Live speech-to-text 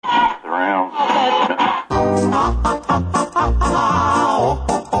around.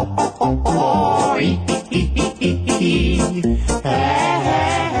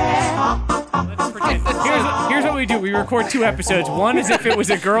 Here's what we do. We record 2 episodes. One as if it was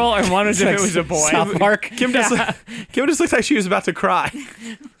a girl, and one as if it was a boy. South Park. Kim just looked like she was about to cry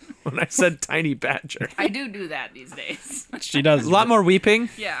when I said tiny badger. I do that these days. She does A lot more weeping.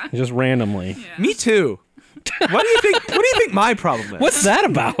 Yeah. just randomly. Yeah. Me too. What do you think my problem is? What's that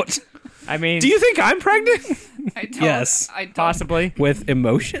about? I mean, Do you think I'm pregnant? Yes. possibly. With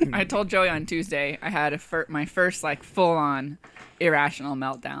emotion? I told Joey on Tuesday I had my first like full-on irrational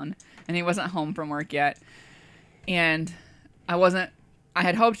meltdown, and he wasn't home from work yet, and I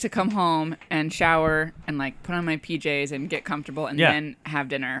had hoped to come home and shower and like put on my PJs and get comfortable and then have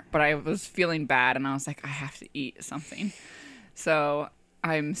dinner, but I was feeling bad and I was like, I have to eat something. So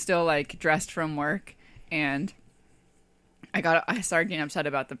I'm still like dressed from work, and I started getting upset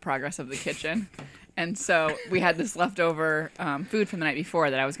about the progress of the kitchen. And so we had this leftover food from the night before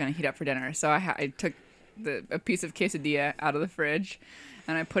that I was going to heat up for dinner. So I took a piece of quesadilla out of the fridge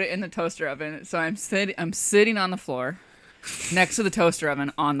and I put it in the toaster oven. So I'm sitting on the floor next to the toaster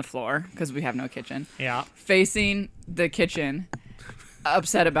oven on the floor because we have no kitchen. Yeah. Facing the kitchen,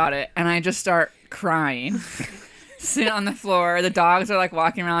 upset about it. And I just start crying. Sitting on the floor, the dogs are like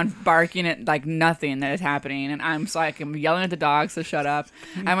walking around barking at like nothing that is happening, and I'm yelling at the dogs to shut up.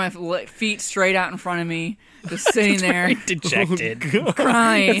 I have my feet straight out in front of me, just sitting there Dejected.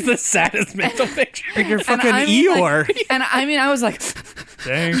 crying. It's the saddest mental picture. You're fucking I mean, Eeyore. I was like,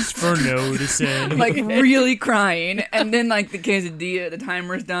 Thanks for noticing. like really crying, and then like the quesadilla, the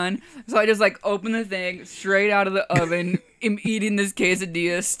timer's done, so I just like open the thing straight out of the oven. I'm eating this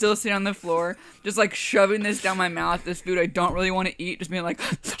quesadilla, still sitting on the floor, just like shoving this down my mouth, this food I don't really want to eat, just being like,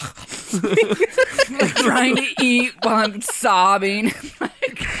 like trying to eat while I'm sobbing. I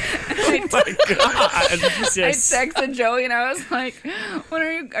texted Joey and I was like,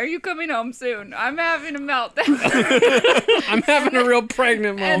 "When are you coming home soon? I'm having a meltdown." I'm having a real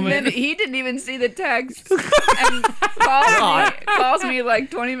pregnant And moment. then he didn't even see the text and calls me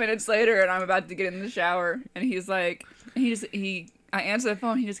like 20 minutes later, and I'm about to get in the shower, and he's like, I answer the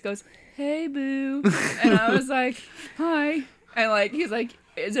phone, he just goes, "Hey boo," and I was like, "Hi," and like he's like,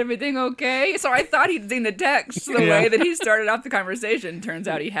 "Is everything okay?" So I thought he'd seen the text the way that he started off the conversation. Turns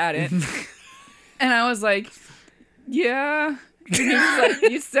out he hadn't, and I was like, "Yeah." And he was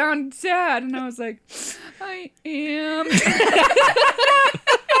like, "You sound sad," and I was like, "I am."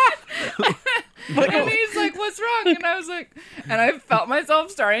 And he's like, "What's wrong?" And I was like, and I felt myself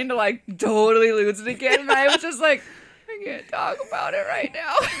starting to like totally lose it again. And I was just like, I can't talk about it right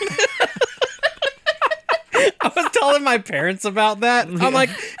now. I was telling my parents about that. I'm like,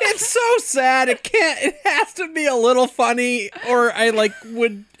 it's so sad. It has to be a little funny, or I like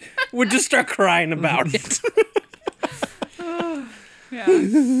would just start crying about it. Yeah.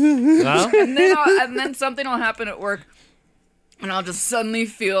 Well, And then something will happen at work, and I'll just suddenly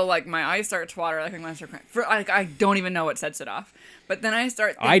feel like my eyes start to water, like I'm gonna start crying. I don't even know what sets it off. But then I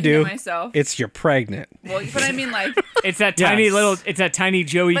start thinking to myself, It's you're pregnant. well, but I mean like, It's that tiny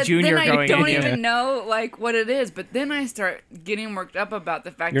Joey but Jr. then I going don't in you. even know like what it is. But then I start getting worked up about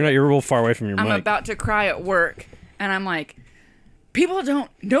the fact You're real far away from your I'm mic. about to cry at work, and I'm like, people don't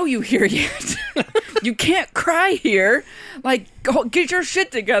know you here yet. You can't cry here. Like, go get your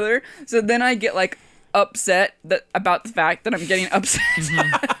shit together. So then I get like upset about the fact that I'm getting upset. It's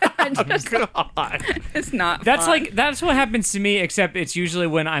not fun. That's what happens to me, except it's usually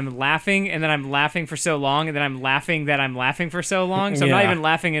when I'm laughing, and then I'm laughing for so long, and then I'm laughing that I'm laughing for so long. So I'm not Yeah. even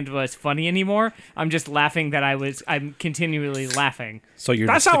laughing until it's funny anymore. I'm just laughing that I'm continually laughing. So you're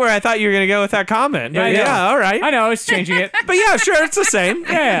that's just not where I thought you were going to go with that comment. But I know. yeah, all right. I know, it's changing it. But yeah, sure, it's the same.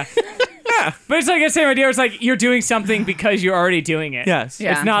 Yeah. But it's like the same idea. It's like you're doing something because you're already doing it. Yes.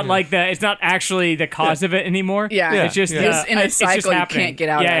 Yeah. It's not like it's not actually the cause of it anymore. Yeah. It's just, Yeah. Just in a it's just cycle you happening. can't get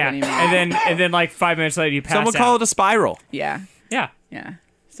out of anymore. And then like 5 minutes later you pass Someone out. call it a spiral. Yeah. Yeah. Yeah.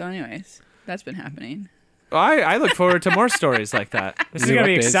 So anyways, that's been happening. I look forward to more stories like that. This is going to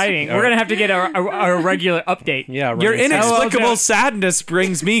be updates. exciting. We're going to have to get a regular update. Yeah, Your right. inexplicable sadness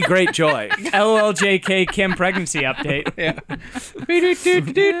brings me great joy. LLJK Kim pregnancy update. Yeah.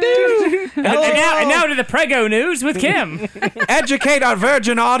 And now to the Prego news with Kim. Educate our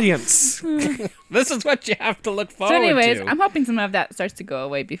virgin audience. This is what you have to look forward So anyways, to. I'm hoping some of that starts to go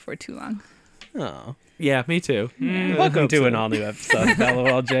away before too long. Oh. Yeah, me too. Welcome to an all-new episode of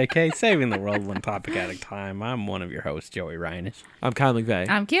LOLJK, saving the world one topic at a time. I'm one of your hosts, Joey Reinish. I'm Kyle McVeigh.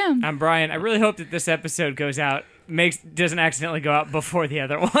 I'm Kim. I'm Brian. I really hope that this episode goes out, doesn't accidentally go out before the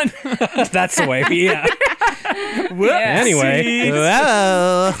other one. That's the way. Yeah. Whoops. Anyway.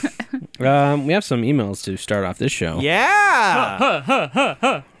 Well, We have some emails to start off this show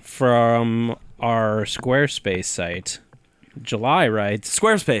Yeah. from our Squarespace site. July writes,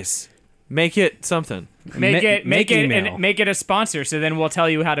 Squarespace. Make it something. Make it email. and make it a sponsor. So then we'll tell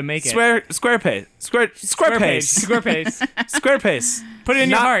you how to make it. Squarespace. Squarespace. Squarespace. Put it in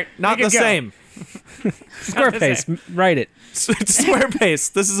your heart. Not Make the it go. same. Squarespace, write it.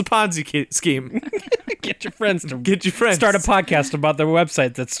 Squarespace. This is a Ponzi scheme. Get your friends to Get your friends. start a podcast about their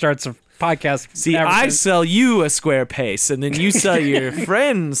website that starts a podcast. See, I sell you a Squarespace, and then you sell your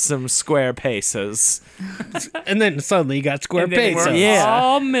friends some Squarepaces, and then suddenly you got And then Squarespace. we're Yeah.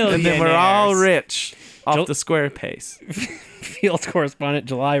 all millionaires. and then we're all rich off Jul- the Squarepace. Field correspondent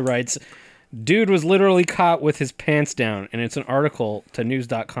July writes, dude was literally caught with his pants down, and it's an article to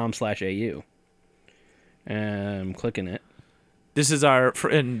news.com/au. I'm clicking it. This is our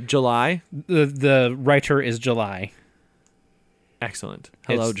in July. The writer is July. Excellent.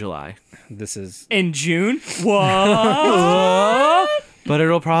 Hello, It's- July. This is In June? What? But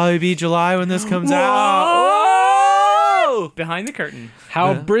it'll probably be July when this comes Whoa. out. Behind the curtain. how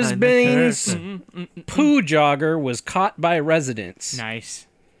Behind the Brisbane's poo jogger was caught by residents. Nice.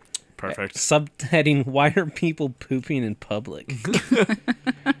 Perfect. Subheading, why are people pooping in public?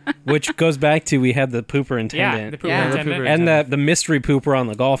 Which goes back to, we had the pooper Yeah, intendant. the pooper Yeah. intendant. and the mystery pooper on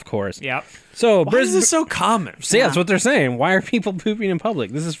the golf course. Yep. So Why is this so common? See, that's what they're saying. Why are people pooping in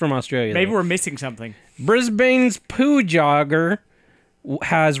public? This is from Australia. Maybe though. we're missing something. Brisbane's poo jogger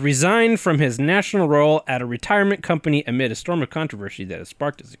has resigned from his national role at a retirement company amid a storm of controversy that has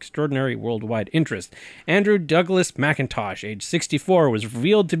sparked his extraordinary worldwide interest. Andrew Douglas McIntosh, age 64, was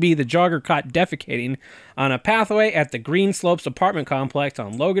revealed to be the jogger caught defecating on a pathway at the Green Slopes apartment complex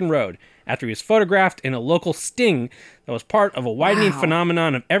on Logan Road after he was photographed in a local sting that was part of a widening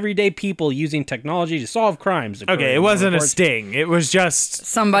phenomenon of everyday people using technology to solve crimes. Okay, it wasn't a sting. It was just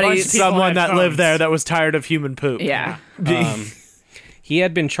Somebody. Bunch of people someone had that lived phones. there that was tired of human poop. Yeah. He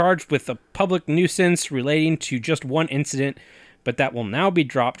had been charged with a public nuisance relating to just one incident, but that will now be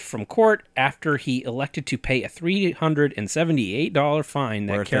dropped from court after he elected to pay a $378 fine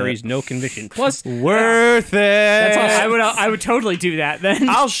that Worth carries it. no conviction. Plus, Worth it. I would totally do that then.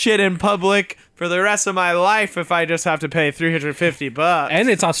 I'll shit in public for the rest of my life if I just have to pay $350. and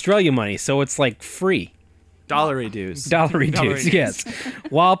it's Australia money, so it's like free. Dollary dues. Dollary dues, yes.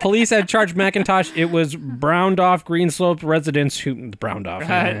 While police had charged McIntosh, it was browned off Green Slope residents who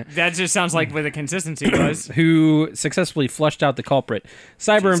That just sounds like where the consistency was. who successfully flushed out the culprit.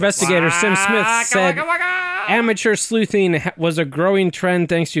 Cyber investigator Sim Smith said amateur sleuthing was a growing trend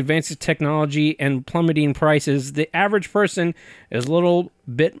thanks to advances in technology and plummeting prices. The average person is a little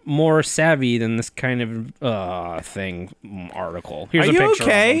bit more savvy than this kind of article. Here's Are a you picture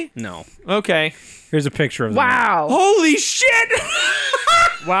okay? of them. No. Okay. Here's a picture of them. Wow. Holy shit!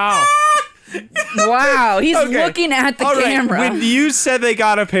 Wow. Wow. He's Okay. looking at the All right, camera. when you said they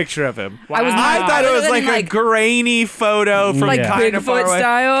got a picture of him, I was I not- thought it was other than, like a grainy photo from like Yeah. kind of far Bigfoot away.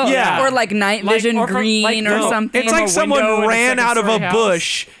 style, Yeah. or like night Like- vision or from- green like, or no, something. It's From like a someone window in a ran out of a second-story house.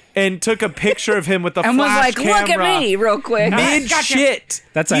 bush and took a picture of him with a and was flash like, camera. "Look at me, real quick." Mid shit.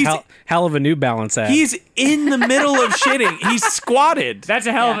 That's a hell of a New Balance ad. He's in the middle of shitting. He's squatted. That's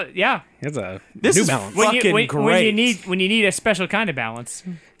a hell of a yeah. It's a This New is Balance. fucking when you great. need a special kind of balance.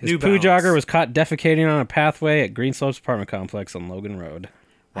 His New poo Balance. jogger was caught defecating on a pathway at Green Slopes apartment complex on Logan Road.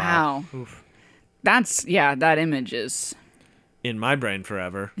 Wow. That's that image is. in my brain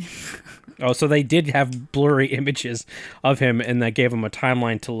forever. Oh, so they did have blurry images of him, and that gave him a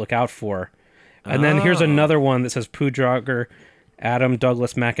timeline to look out for. And then here's another one that says poo jogger Adam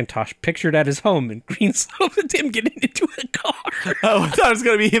Douglas McIntosh pictured at his home in Green Slopes with him getting into a car. Oh, I thought it was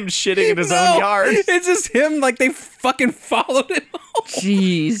gonna be him shitting in his own yard. It's just him, like they fucking followed him home.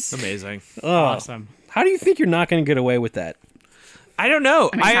 Jeez. Amazing. Awesome. How do you think you're not going to get away with that? I don't know.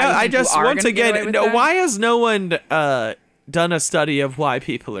 mean, how do you I think just you are once gonna get away again, with no, that? why has no one done a study of why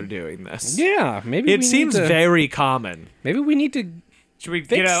people are doing this? Yeah, maybe It seems very common. Maybe we need to. Should we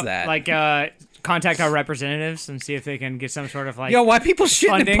Fix get out that. contact our representatives and see if they can get some sort of like Yo, why people shit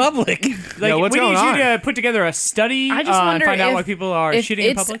in funding? public? like Yo, what's we going need on? you to put together a study I just wonder and find out if- why people are if shitting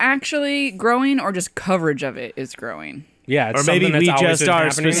in it's public. actually growing or just coverage of it is growing. Yeah, it's Or maybe something we that's always just been are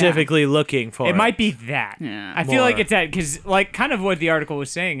happening. specifically looking for it. It might be that. Yeah. I feel like More. it's that because, like, kind of what the article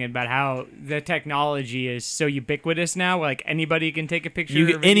was saying about how the technology is so ubiquitous now. Like, anybody can take a picture. or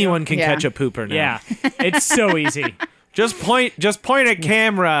video. Anyone can Yeah. catch a pooper now. Yeah, it's so easy. Just point a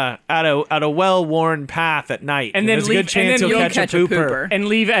camera at a well-worn path at night, And then there's a leave- good chance and then you'll you'll catch a pooper. And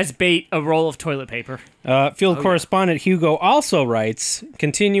leave as bait a roll of toilet paper. Field correspondent Hugo also writes,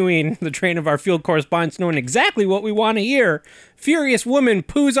 continuing the train of our field correspondents knowing exactly what we want to hear. Furious woman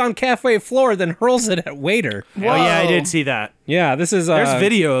poos on cafe floor, then hurls it at waiter. Oh yeah, I Whoa. did see that. Yeah, this is... There's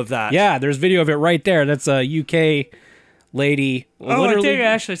video of that. Yeah, there's video of it right there. That's a UK lady. Oh, I think I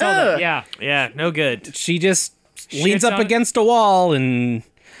actually saw that. Ugh. Yeah. Yeah, no good. She just leans Shits up on it. against a wall and...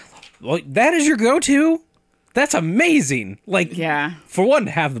 Well, that is your go-to? That's amazing. Like, Yeah. for one,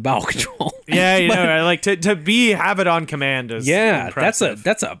 to have the bowel control. Yeah, I like to have it on command is Yeah, impressive.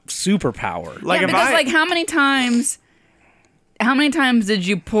 that's a superpower. Like Yeah, if because I like how many times did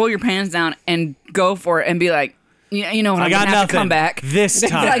you pull your pants down and go for it and be like, you know what, I I'm got gonna have to nothing come back. this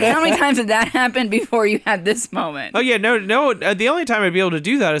time. Like how many times did that happen before you had this moment? Oh yeah, no. The only time I'd be able to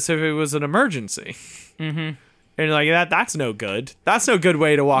do that is if it was an emergency. Mm-hmm. And like that's no good. That's no good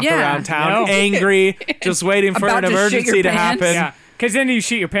way to walk Yeah. around town, No. angry, just waiting for About an to shit emergency your to pants. happen. Yeah. Because then you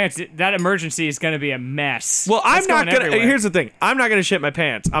shit your pants. That emergency is going to be a mess. Well, I'm That's not going gonna. everywhere. Here's the thing. I'm not gonna shit my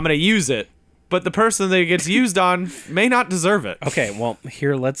pants. I'm gonna use it. But the person that it gets used on may not deserve it. Okay, well,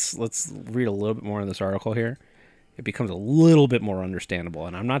 here, let's read a little bit more of this article here. It becomes a little bit more understandable,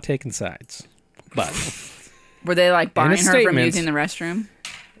 and I'm not taking sides. But, Were they like barring her from statement- using the restroom?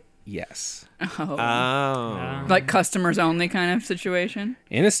 yes. Oh. Oh. Like customers only kind of situation?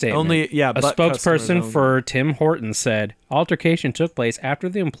 In a statement, Only- yeah, a but customers spokesperson only. for Tim Hortons said altercation took place after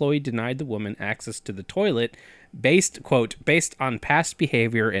the employee denied the woman access to the toilet based on past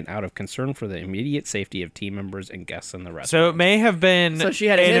behavior and out of concern for the immediate safety of team members and guests in the restaurant. So it may have been So she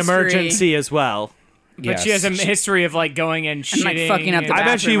had a an history. emergency as well. But she has a history of like going and shitting. like, fucking up the I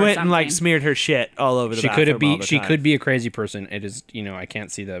bet she bathroom or went and like something. smeared her shit all over the She bathroom could all be the she time. could be a crazy person. It is, I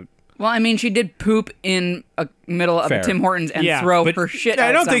can't see the Well, I mean, she did poop in a middle of Fair. a Tim Hortons and Yeah, throw but her shit I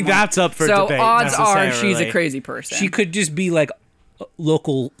at don't think someone. that's up for so debate, odds are she's necessarily. a crazy person. She could just be like a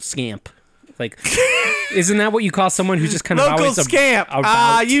local scamp. Like, isn't that what you call someone who's just kind of Local always scamp.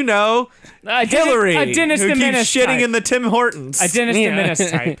 about? You know, Hillary, a Dennis who the keeps Menace shitting type. in the Tim Hortons. A Dennis Yeah. the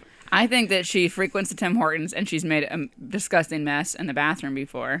Menace type. I think that she frequents the Tim Hortons and she's made a disgusting mess in the bathroom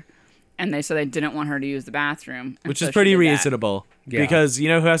before, and they didn't want her to use the bathroom, and which so is she pretty did that. reasonable Yeah. because you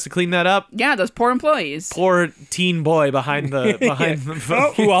know who has to clean that up? Yeah, those poor employees. Poor teen boy behind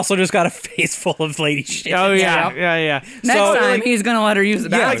the who also just got a face full of lady shit. Oh yeah, Yep. yeah. Next So, time like, he's gonna let her use the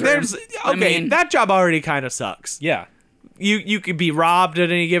yeah, like bathroom. there's okay. I mean, that job already kind of sucks. Yeah. You could be robbed at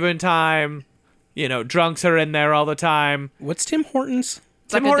any given time. You know, drunks are in there all the time. What's Tim Hortons?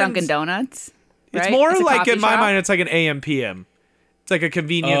 it's like Tim a Hortons- Dunkin' Donuts. It's right? more It's a like coffee in my shop. mind, it's like an AM PM. It's like a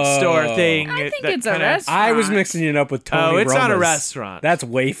convenience Oh. store thing. I think that it's a kinda- restaurant. I was mixing it up with Tony Oh, it's not a Roma's. restaurant. That's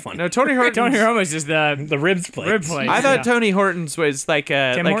way funny. No, Tony Hortons. Tony Roma's is the the ribs place. rib place. I thought Yeah. Tony Hortons was like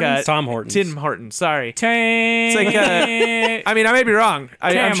a Tim like Hortons? a Tom Hortons. Tim Hortons. Sorry. It's like I mean, I may be wrong.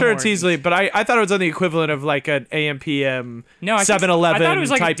 I'm Tim sure it's Hortons. easily, but I thought it was on the equivalent of like an AM PM no, I think- 7-Eleven I thought it was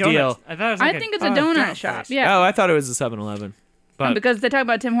like type a donut. deal. I thought it was I like think it's a donut shop. place. Yeah, Oh, I thought it was a 7-Eleven. But because they talk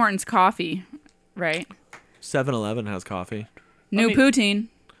about Tim Hortons coffee, right? 7-Eleven has coffee. New me- poutine.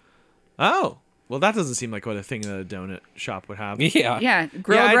 Oh, well, that doesn't seem like what a thing that a donut shop would have. Yeah. Yeah,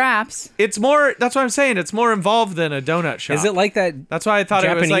 grilled I- wraps. It's more. That's what I'm saying. It's more involved than a donut shop. Is it like that? That's why I thought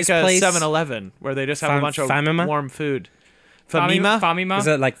it was like Japanese place? a 7-Eleven where they just have a bunch of Famima? warm food. Famima. Famima. Famima. Is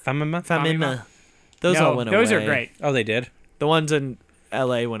it like Famima? Famima. Those No, all went away. those are great. Oh, they did. The ones in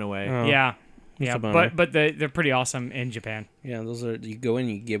LA went away. Oh. Yeah. Yeah, a bummer. but they're pretty awesome in Japan. Yeah, those are. You go in,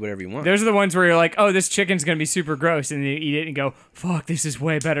 you get whatever you want. Those are the ones where you're like, oh, this chicken's gonna be super gross, and you eat it and go, fuck, this is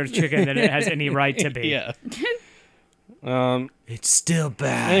way better chicken than it has any right to be. yeah. It's still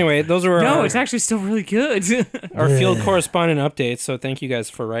bad. Anyway, those are No, our, it's actually still really good. our field correspondent updates. So thank you guys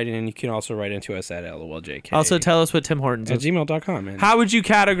for writing, and you can also write into us at LOLJK. Also, tell us what Tim Hortons at is. gmail.com. And How would you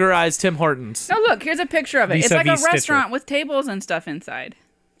categorize Tim Hortons? Oh, look, here's a picture of it. It's like a Vis-a-vis Stitcher. restaurant with tables and stuff inside.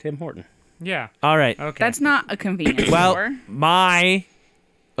 Tim Horton. yeah. All right. Okay. That's not a convenience Well, store. my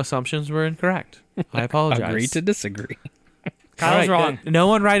assumptions were incorrect. I apologize. Agree to disagree. Kyle's All right, wrong. No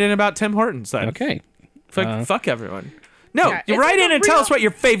one write in about Tim Hortons then. Okay. Fuck everyone. No, Yeah, you it's write like in a and tell real- us what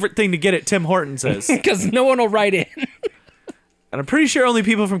your favorite thing to get at Tim Hortons is. And Because no one will write in. I'm pretty sure only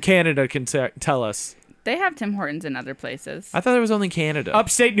people from Canada can tell us. They have Tim Hortons in other places. I thought it was only Canada.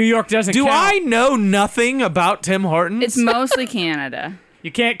 Upstate New York doesn't Do count. I know nothing about Tim Hortons? It's mostly Canada.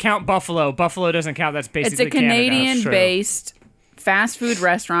 You can't count Buffalo. Buffalo doesn't count. That's It's basically a Canadian-based True. fast food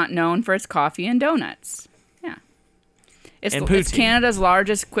restaurant known for its coffee and donuts. Yeah. It's And it's poutine. Canada's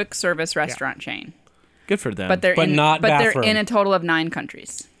largest quick service restaurant chain. Good for them. But they're But in not but bathroom. they're in a total of 9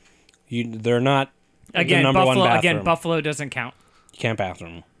 countries. They're not Again, number one Buffalo. bathroom. Again, Buffalo doesn't count. You can't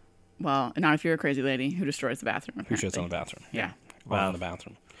bathroom. Well, not if you're a crazy lady who destroys the bathroom. Who shits apparently. on the bathroom? Yeah. Wow. In the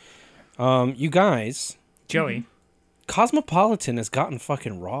bathroom. You guys, Joey. Cosmopolitan has gotten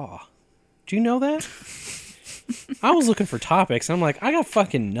fucking raw. Do you know that? I was looking for topics. And I'm like, I got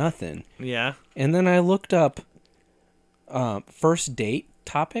fucking nothing. Yeah. And then I looked up first date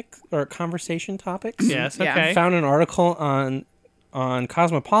topic or conversation topics. Yes. Yeah. Okay. Found an article on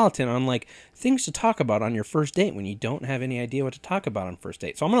Cosmopolitan on like things to talk about on your first date when you don't have any idea what to talk about on first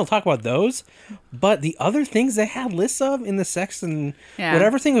date. So I'm going to talk about those, but the other things they had lists of in the sex and Yeah.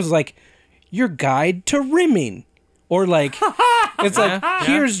 whatever thing was like your guide to rimming, or like it's like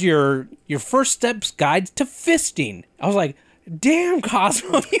here's your first steps guide to fisting. I was like, damn,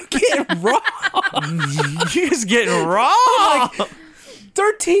 Cosmo, you get raw. You just getting raw.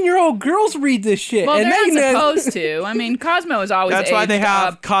 13-year-old girls read this shit. Well, and they're they not supposed to. I mean, Cosmo is always. That's why they aged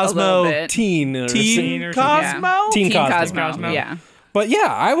have up a Cosmo little bit. teen or Teen or Cosmo. Yeah. Teen Teen Cosmo. Cosmo. Yeah. But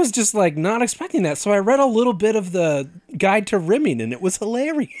yeah, I was just like not expecting that. So I read a little bit of the guide to rimming and it was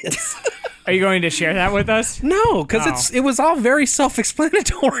hilarious. Are you going to share that with us? No, because it was all very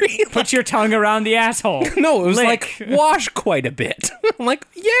self-explanatory. Put your tongue around the asshole. No, it was Lick. like wash quite a bit. I'm like,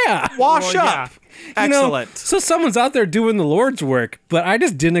 yeah. Wash Well, up. You know, Excellent. so someone's out there doing the Lord's work, but I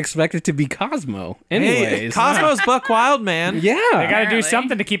just didn't expect it to be Cosmo. Hey, Anyways. Cosmo's buck wild, man. Yeah. I gotta do Apparently.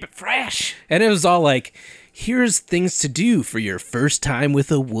 something to keep it fresh. And it was all like, here's things to do for your first time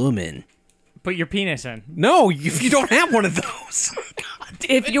with a woman. Put your penis in. No, you don't have one of those.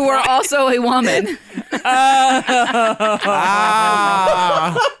 If you were also a woman,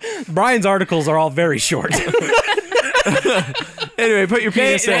 Brian's articles are all very short. Anyway, put your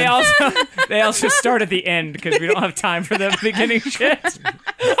penis in. They also start at the end because we don't have time for the beginning shit.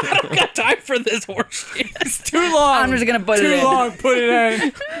 Got time for this horse shit. It's too long. I'm just gonna put it Too in. long. Put it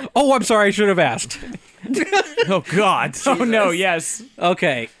in. Oh, I'm sorry. I should have asked. Oh God. Oh no. Yes.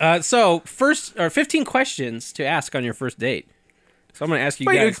 Okay. So 15 questions to ask on your first date. So I'm gonna ask you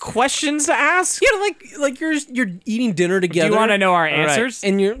Wait, guys. questions to ask? Yeah, like you're eating dinner Do together. you want to know our right. answers?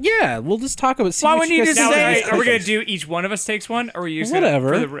 And we'll just talk about. See Why what wouldn't you guys just think say- about these Are we gonna questions. do each one of us takes one, or are we just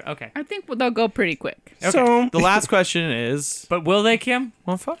Whatever. Gonna, for the, okay. I think they'll go pretty quick. So The last question is. But will they, Kim?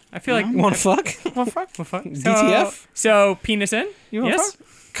 Well, fuck. I feel like want to fuck? well, fuck. Well, fuck. DTF? So penis in. You wanna Yes. fuck?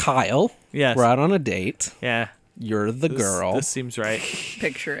 Kyle. Yes. We're out on a date. Yeah. You're the girl. This seems right.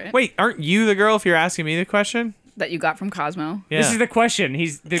 Picture it. Wait, aren't you the girl if you're asking me the question? That you got from Cosmo. Yeah. This is the question.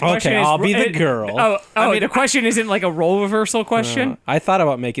 The question is. I'll be the girl. Oh, I mean, the question isn't like a role reversal question. I thought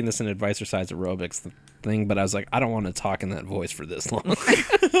about making this an advice-size aerobics thing, but I was like, I don't want to talk in that voice for this long. If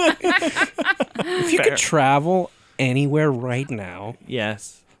you Fair. could travel anywhere right now,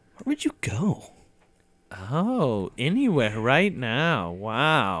 Yes. where would you go? Oh, anywhere right now.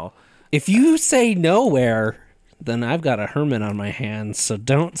 Wow. If you say nowhere, then I've got a hermit on my hands, so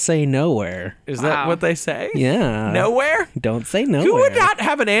don't say nowhere. Is Wow. that what they say? Yeah. Nowhere? Don't say nowhere. Who would not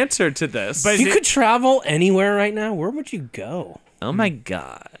have an answer to this? But If you could travel anywhere right now, where would you go? oh my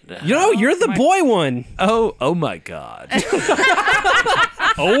God. You know, you're the boy one. Oh my God.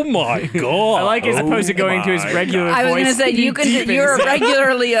 Oh my god. I like as opposed to going to his regular I was voice. gonna say you're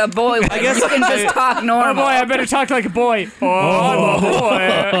regularly a boy. I guess you can just talk Oh normal. boy, I better talk like a boy. Oh, I'm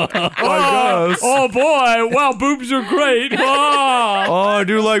a boy. Oh boy, wow, boobs are great. Oh, Oh, I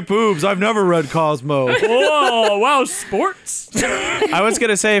do like boobs. I've never read Cosmo. oh wow, sports. I was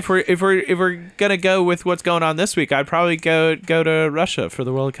gonna say if we're gonna go with what's going on this week, I'd probably go to Russia for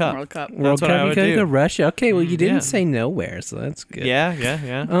the World Cup. World Cup. That's what I would do. to Russia. Okay, well you didn't yeah. say nowhere, so that's good. Yeah.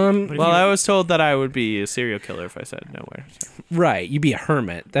 Well, I was told that I would be a serial killer if I said nowhere. So. Right, you'd be a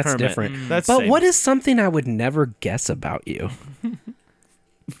hermit. That's Hermit. different. That's But same. what is something I would never guess about you?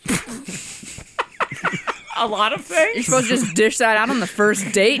 A lot of You're things. supposed to just dish that out on the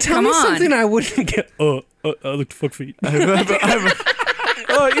first date. Tell Come me on. something I wouldn't get. I look to fuck feet. Oh,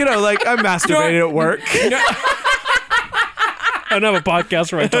 like I masturbated at work. I don't have a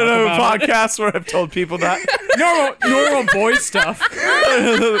podcast where I I talk have a about it. podcast where I've told people that Normal boy stuff.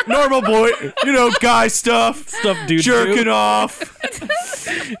 normal boy, guy stuff, Stuff dudes jerking off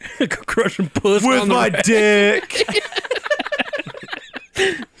do. Crushing puss with on the my red. dick.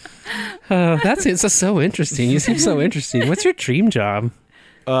 That's it's so interesting. You seem so interesting. What's your dream job?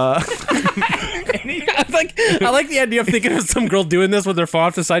 I like the idea of thinking of some girl doing this with her phone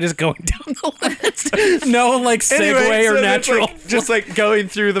off the side, just going down the list. No, like segue Anyway, or so natural. that's just like going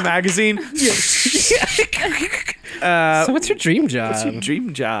through the magazine. So what's your dream job? What's your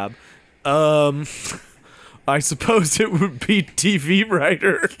dream job? I suppose it would be TV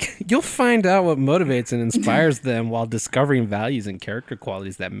writer. You'll find out what motivates and inspires them while discovering values and character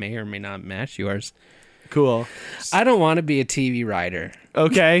qualities that may or may not match yours. Cool. I don't want to be a TV writer,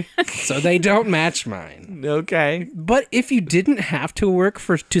 Okay. so they don't match mine. Okay. But if you didn't have to work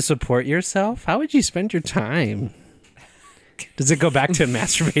to support yourself, how would you spend your time? Does it go back to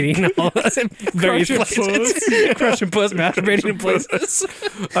masturbating in all various places? Crushing puss, masturbating in places.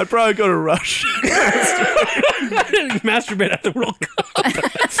 I'd probably go to Russia. Masturbate at the World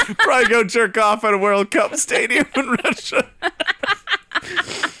Cup. Probably go jerk off at a World Cup stadium in Russia.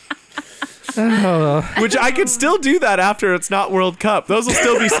 Which I could still do that after it's not World Cup. Those will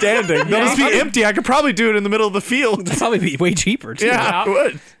still be standing. They'll just be empty. I could probably do it in the middle of the field. It'd probably be way cheaper, too. Yeah, I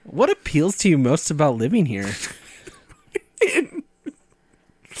would. What appeals to you most about living here? In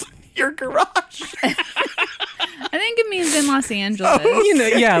your garage. I think it means in Los Angeles. You know,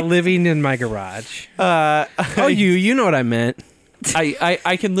 yeah, living in my garage. You know what I meant.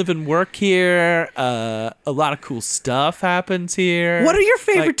 I can live and work here. A lot of cool stuff happens here. What are your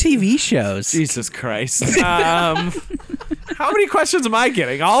favorite TV shows? Jesus Christ. How many questions am I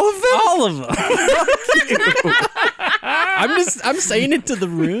getting? All of them? All of them. I'm saying it to the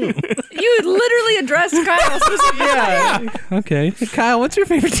room. You literally addressed Kyle specifically. Yeah. Okay. Kyle, what's your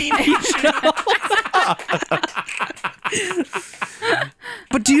favorite TV show?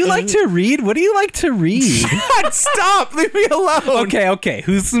 But do you like to read? What do you like to read? God, stop. Leave me alone. Okay.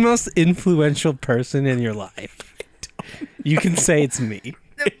 Who's the most influential person in your life? You can say it's me.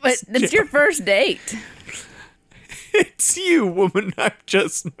 But it's your first date. It's you, woman I've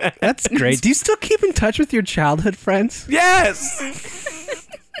just met. That's great. Do you still keep in touch with your childhood friends? Yes.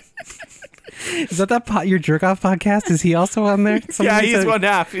 Is that your jerk off podcast? Is he also on there? Yeah, he's one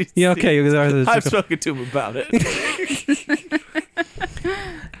half. Yeah, okay. I've spoken to him about it.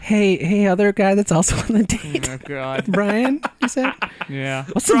 Hey, other guy that's also on the date. Oh, God. Brian, you said? Yeah.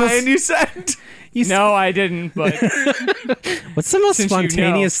 What's the Brian, most, you said? No, I didn't, but what's the most Since you know.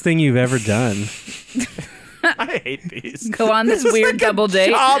 spontaneous thing you've ever done? I hate these. Go on this weird double date.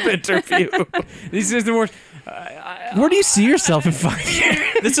 Job interview. this is the worst. Where do you see yourself in 5 years?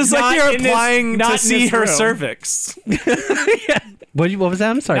 This is Not like you're in this- applying not to in see this her room. cervix. What was that?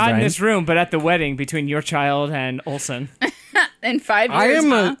 I'm sorry, Not in Brian. this room, but at the wedding between your child and Olsen. In 5 years.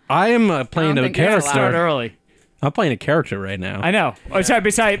 I am playing I don't a think you're allowed. Start character. early. I'm playing a character right now. I know. Oh, sorry.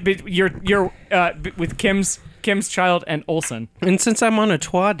 Beside you're with Kim's child and Olsen. And since I'm on a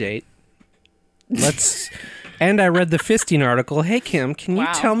twa date, and I read the fisting article. Hey, Kim, can you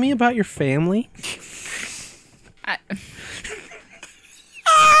Wow. tell me about your family?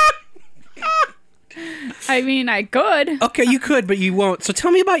 I mean, I could. Okay, you could, but you won't. So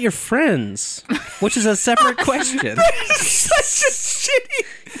tell me about your friends, which is a separate question. Such a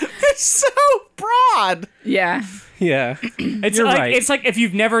shitty. It's so broad. Yeah. Yeah. It's You're like right. it's like if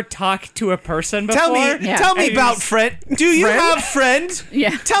you've never talked to a person before. Tell me, Yeah. tell me And about it's- friend. Do you Friend? have friend?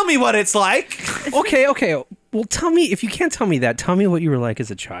 Yeah. Tell me what it's like. Okay. Well, tell me, if you can't tell me that, tell me what you were like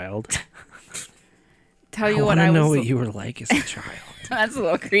as a child. Tell I you want what to I know was. what you were like as a child. That's a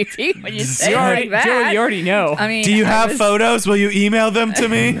little creepy when you say You it already, like that. Joey, you already know. I mean, Do you I have was- photos? Will you email them to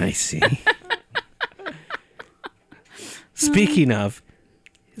me? I see. Speaking of,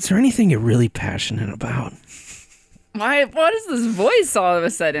 is there anything you're really passionate about? Why? What is this voice all of a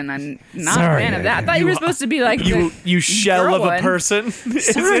sudden? I'm not Sorry, a fan of that. I thought you were supposed to be like You shell girl of a one. person.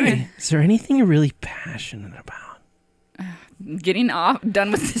 Sorry. Is there anything you're really passionate about? getting off,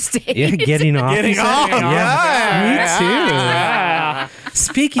 done with this date. Yeah, getting off. Getting off. Yeah, me too. Yeah.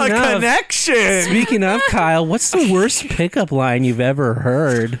 Speaking A of, connection. Kyle, what's the worst pickup line you've ever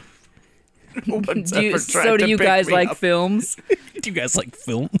heard? No one's Do you, ever tried so do to you pick guys me like up. films? Do you guys like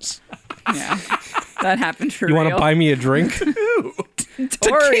films? Yeah, that happened for You real. want to buy me a drink?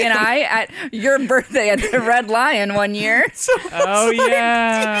 Tori and I at your birthday at the Red Lion one year. Oh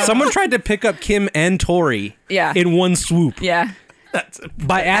yeah. Someone tried to pick up Kim and Tori Yeah. in one swoop Yeah,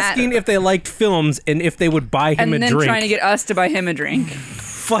 by asking if they liked films and if they would buy him and a then drink. trying to get us to buy him a drink.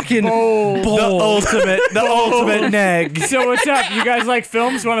 Fucking The bold. ultimate neg. So what's up? You guys like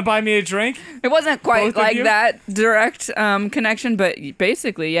films? Want to buy me a drink? It wasn't quite Both of like you? that direct connection, but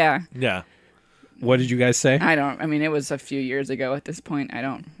basically, yeah. Yeah. What did you guys say? I mean, it was a few years ago at this point. I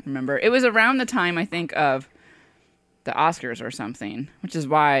don't remember. It was around the time, I think, of the Oscars or something, which is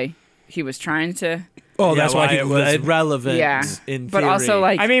why he was trying to. Oh, that's why he it was lied. relevant. Yeah. In But theory. also,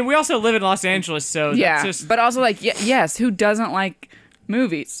 like, I mean, we also live in Los Angeles, so yeah. that's just. But also, like, yes, who doesn't like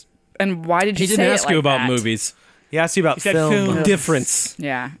movies? And why did you He say didn't it ask like you about that? movies. he asked you about said film. film. Difference.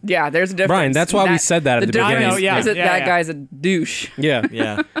 Yeah, there's a difference. Brian, that's why we said that at the difference beginning. I know, yeah, is that yeah, that yeah. guy's a douche. Yeah.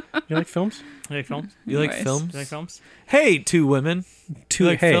 Yeah. You like films? You like films? You like Anyways. films? You like films? Hey, two women. Two.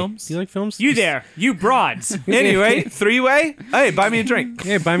 like Hey, films? you like films? You there, you broads. Anyway, three-way. Hey, buy me a drink.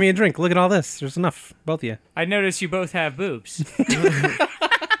 Hey, buy me a drink. Look at all this. There's enough, both of you. I noticed you both have boobs.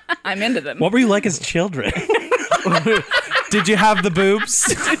 I'm into them. What were you like as children? Did you have the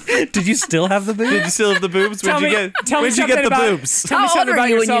boobs? Did you still have the Did boobs? you still have the boobs? When'd you get the boobs? Tell me How old something were about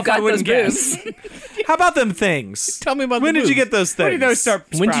you when you yourself I got wouldn't those guess. boobs? How about them things? Tell me about When the did you boobs. get those things? When did those start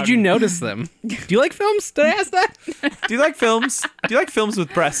When did you sprouting? notice them? Do you like films? Did I ask that? Do you like films? Do you like films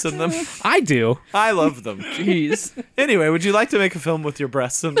with breasts in them? I do. I love them. Jeez. Anyway, would you like to make a film with your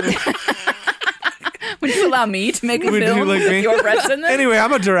breasts in them? Would you allow me to make a Would you film like with me? your breasts in them? Anyway,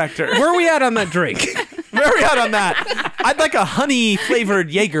 I'm a director. Where are we at on that drink? Where are we at on that? I'd like a honey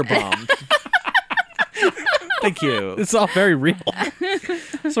flavored Jaeger bomb. Thank you. It's all very real.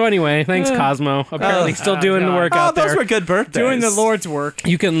 So anyway, thanks Cosmo. Apparently still doing the God. work Oh, out those there. were good birthdays. Doing the Lord's work.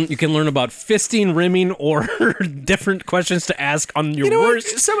 You can learn about fisting, rimming, or different questions to ask on your You know what?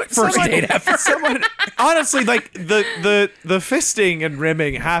 worst Someone- first someone- date ever. Someone, honestly, like the fisting and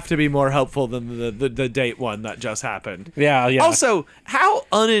rimming have to be more helpful than the date one that just happened. Yeah. Also, how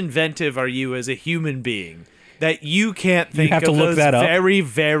uninventive are you as a human being that you can't think have of to look those that up? very,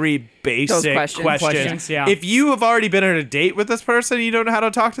 very basic questions. Yeah. If you have already been on a date with this person and you don't know how to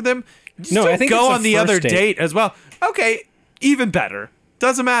talk to them, just No, don't I think go it's a on the other first date. date as well. Okay, even better.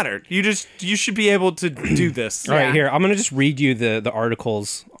 Doesn't matter. You should be able to do this. All right, Yeah. here I'm gonna just read you the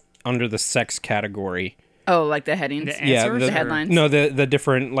articles under the sex category. Oh, like the headings. The Yeah, answers? The headlines. No, the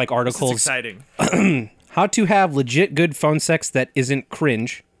different like It's articles. exciting. How to have legit good phone sex that isn't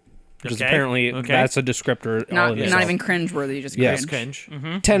cringe. Because Okay, apparently okay. that's a descriptor. all Not in not itself. even cringe-worthy, just Yes. cringe.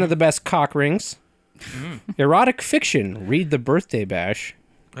 Cringe. 10 of the best cock rings. Erotic fiction. Read the birthday bash.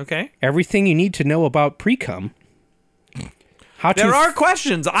 Okay. Everything you need to know about pre-cum. How There to are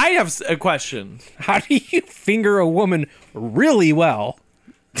questions. I have a question. how do you finger a woman really well?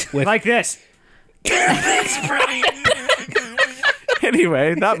 Like this.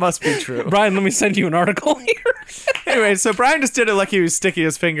 Anyway, that must be true. Brian, let me send you an article here. Anyway, so Brian just did it like he was sticking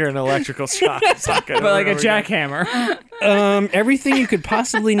his finger in an electrical socket. But like a jackhammer. Everything you could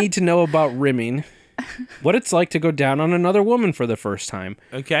possibly need to know about rimming. What it's like to go down on another woman for the first time.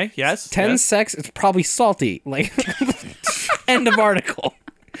 Okay, yes. 10 yes. sex, it's probably salty. Like, end of article.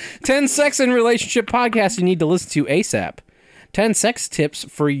 10 sex and relationship podcasts you need to listen to ASAP. 10 sex tips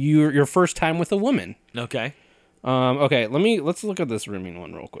for your first time with a woman. Okay. Okay, let's look at this rimming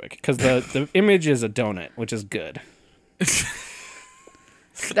one real quick. Because the image is a donut, which is good.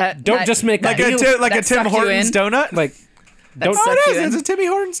 Don't just make Like a a that Tim sucked you Hortons in? donut? like don't Oh, sucked it you is. in? It's a Timmy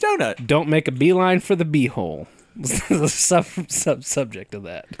Hortons donut. don't make a beeline for the beehole. The subject of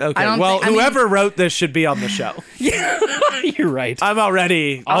that. Okay. don't Well, think- I mean- whoever wrote this should be on the show. You're right. I'm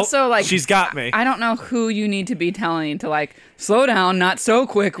already. Also, like, she's got me. I don't know who you need to be telling to like slow down, not so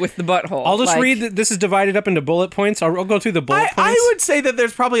quick with the butthole. I'll just Like, read that this is divided up into bullet points. I'll go through the bullet points. I would say that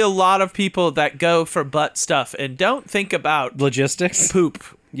there's probably a lot of people that go for butt stuff and don't think about Logistics. poop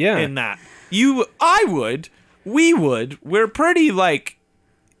Yeah. in that. We're pretty like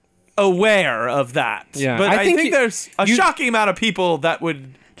aware of that. Yeah, But I I think think there's a shocking amount of people that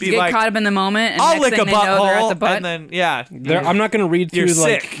would be get like, caught up in the moment, and I'll next lick a thing they know, they're at the butthole, butt. and then yeah. I'm not going to read You're through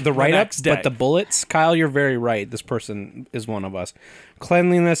like sick the the write-ups, next but day. the bullets. Kyle, you're very right. This person is one of us.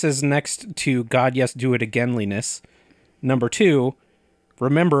 Cleanliness is next to God, yes, do it againliness. Number 2,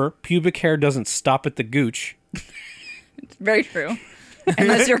 remember, pubic hair doesn't stop at the gooch. Very true.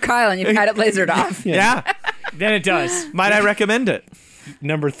 Unless you're Kyle and you've had it lasered off. Yeah. Then it does. Might I recommend it?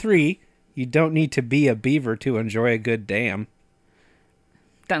 Number 3, you don't need to be a beaver to enjoy a good dam.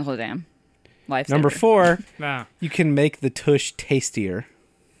 Dental dam. Life. Number 4, Nah. you can make the tush tastier.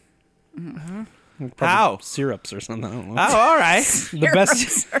 Probably How? syrups or something. I don't know. Oh, all right. The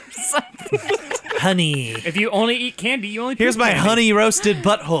best. Honey. If you only eat candy, you only Here's poop my candy. honey roasted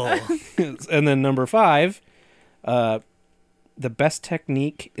butthole. And then number 5, the best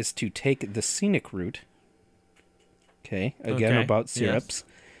technique is to take the scenic route. Okay, again Okay, about yes. syrups.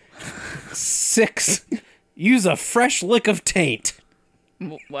 6, use a fresh lick of taint.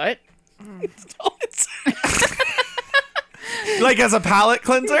 What? Like as a palate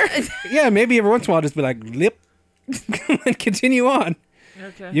cleanser? Yeah, maybe every once in a while just be like, lip, and continue on.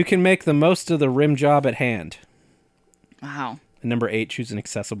 Okay. You can make the most of the rim job at hand. Wow. And number 8, choose an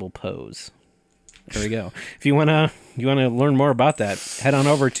accessible pose. There we go. If you wanna learn more about that, head on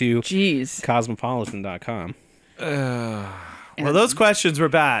over to Jeez. cosmopolitan.com. Well, those questions were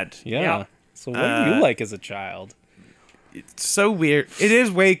bad. Yeah. Yeah. So what do you like as a child? It's so weird. It is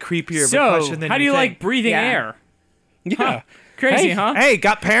way creepier of a So, question than how do you think. like breathing Yeah. air? Yeah. Crazy, Hey, huh? Hey,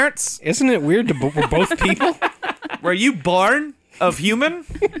 got parents? Isn't it weird to we're both people? Were you born of human.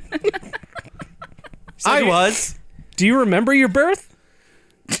 I was. Do you remember your birth?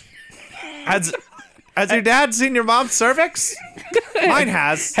 Has your dad seen your mom's cervix? Mine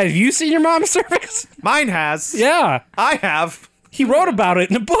has. Have you seen your mom's cervix? Mine has. Yeah. I have. He wrote about it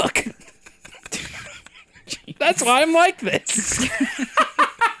in a book. That's why I'm like this.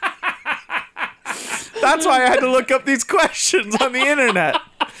 That's why I had to look up these questions on the internet.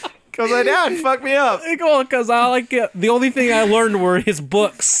 Because my dad fucked me up. Well, because the only thing I learned were his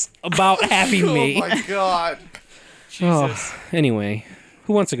books about having me. Oh my god. Oh, anyway,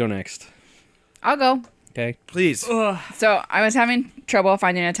 who wants to go next? I'll go. Okay. Please. So I was having trouble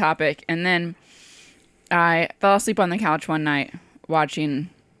finding a topic, and then I fell asleep on the couch one night watching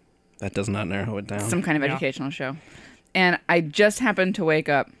That does not narrow it down. some kind of educational show. And I just happened to wake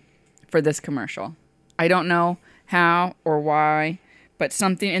up for this commercial. I don't know how or why, but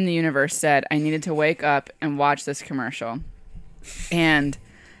something in the universe said I needed to wake up and watch this commercial. And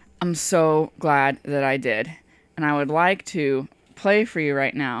I'm so glad that I did. And I would like to play for you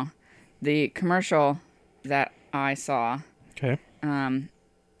right now the commercial that I saw Okay.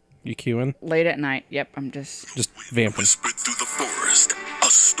 You queuing? late at night. Yep, I'm just... Vamping. Whispered through the forest, a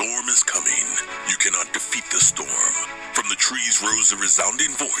storm is coming. You cannot defeat the storm. From the trees rose a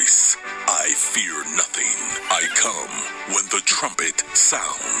resounding voice. I fear nothing. I come when the trumpet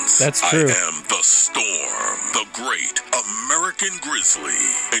sounds. That's true. I am the storm, the great American grizzly.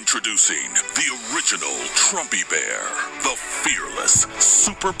 Introducing the original Trumpy Bear, the fearless,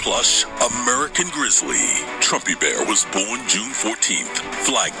 super plush American grizzly. Trumpy Bear was born June 14th,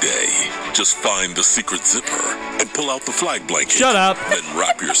 Flag Day. Just find the secret zipper and pull out the flag blanket. Shut up. Then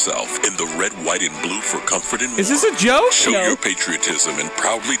wrap yourself in the red, white, and blue for comfort and warmth. Is this a joke? Show your patriotism and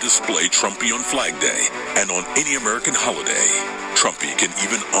proudly display Trumpy on Flag Day and on any American holiday. Trumpy can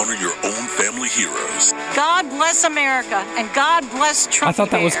even honor your own family heroes. God bless America and God bless Trumpy I thought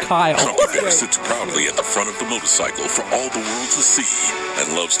that was Bear. Kyle. Trumpy Bear sits proudly at the front of the motorcycle for all the world to see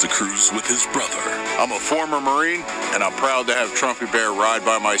and loves to cruise with his brother. I'm a former Marine, and I'm proud to have Trumpy Bear ride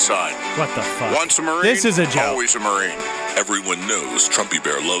by my side. What the fuck? Once a Marine, This is a joke. always a Marine. Everyone knows Trumpy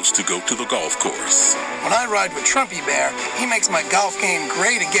Bear loves to go to the golf course. When I ride with Trumpy Bear, he makes my golf game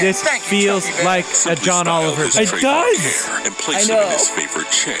great again. This Thank you, feels Trumpy Bear. like a Simply John style Oliver. his It trademark does. hair and place I him in know. his favorite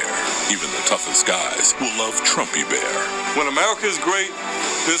chair. Even the toughest guys will love Trumpy Bear. When America is great,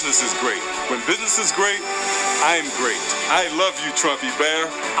 business is great. When business is great, I am great. I love you, Trumpy Bear.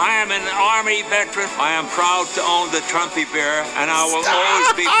 I am an Army veteran. I am proud to own the Trumpy Bear, and I will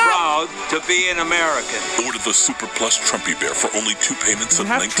always be proud to be an American. Order the Super Plush Trumpy Bear for only 2 payments of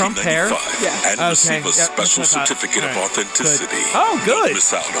have Trump hair? $19.95 and receive a Okay, yeah, special that's what I thought. certificate of All right, authenticity. good. Oh, good. Don't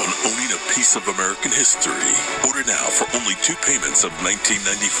miss out on owning a piece of American history. Order now for only 2 payments of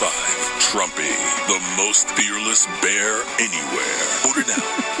 $19.95. Trumpy, the most fearless bear anywhere. Order now.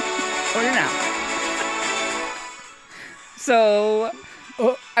 Order now. So,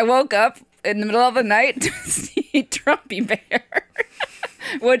 I woke up in the middle of the night to see Trumpy Bear,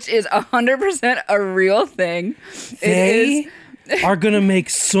 which is 100% a real thing. They are going to make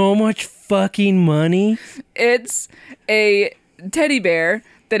so much fucking money. It's a teddy bear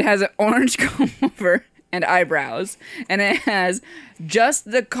that has an orange comb over and eyebrows, and it has just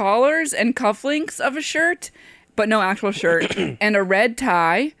the collars and cufflinks of a shirt, but no actual shirt, and a red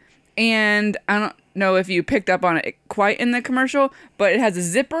tie, and I don't know if you picked up on it quite in the commercial, but it has a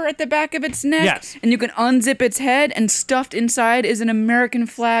zipper at the back of its neck, Yes. and you can unzip its head, and stuffed inside is an American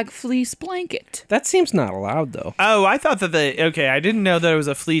flag fleece blanket. That seems not allowed, though. Oh, I thought that I didn't know that it was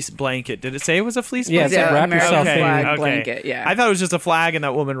a fleece blanket. Did it say it was a fleece Yeah, blanket? it's like wrap American yourself in. flag blanket, yeah. I thought it was just a flag and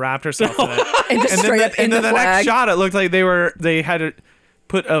that woman wrapped herself in it. And just and straight up in then the the next flag. shot, it looked like they had to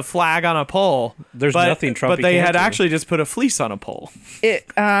put a flag on a pole. There's nothing Trumpy But they can't had do. actually just put a fleece on a pole. It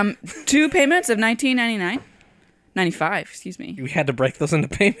 2 payments of $19.99. 95, excuse me. You had to break those into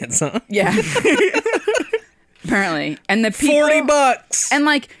payments, huh? Yeah. Apparently. And the people $40. and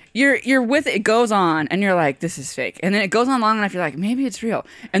like you're with it goes on and you're like, this is fake. And then it goes on long enough, you're like, maybe it's real.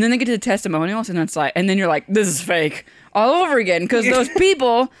 And then they get to the testimonials and it's like, and then you're like, this is fake all over again. Because those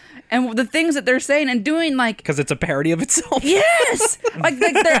people and the things that they're saying and doing, like, Because it's a parody of itself. yes, like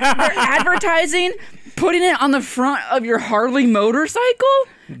they're advertising, putting it on the front of your Harley motorcycle.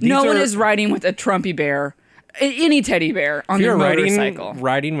 No one are- is riding with a Trumpy Bear, any teddy bear on If their you're motorcycle.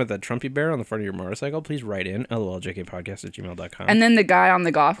 riding with a Trumpy Bear on the front of your motorcycle, please write in loljkpodcast@gmail.com. And then the guy on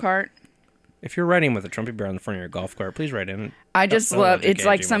the golf cart. if you're riding with a Trumpy Bear on the front of your golf cart, please write in. I just Oh, love, okay, it's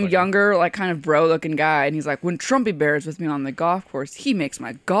like some gmail.com. younger, like kind of bro looking guy. And he's like, when Trumpy Bear is with me on the golf course, he makes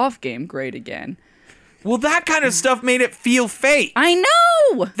my golf game great again. Well, that kind of stuff made it feel fake. I know!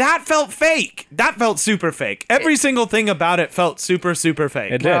 No. That felt fake. That felt super fake. Every single thing about it felt super, super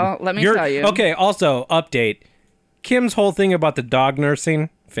fake. It did. Well, let me tell you. Okay, also, update. Kim's whole thing about the dog nursing,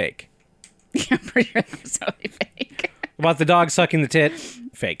 fake. Yeah, I'm pretty sure that was totally fake. About the dog sucking the tit,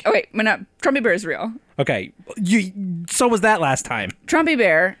 fake. Oh, wait. No, Trumpy Bear is real. Okay, so was that last time. Trumpy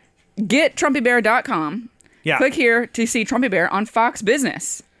Bear. Get TrumpyBear.com. Yeah. Click here to see Trumpy Bear on Fox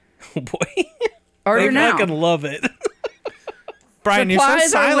Business. Oh, boy. Order They now. fucking love it. Brian, you're so Supplies are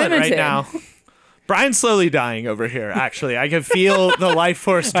silent right limited. now. Brian's slowly dying over here, actually. I can feel the life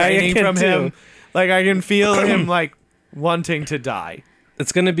force I draining can from him. too. Like, I can feel him, like, wanting to die.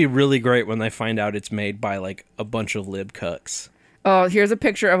 It's going to be really great when they find out it's made by, like, a bunch of lib cucks. Oh, here's a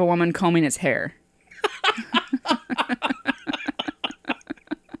picture of a woman combing his hair.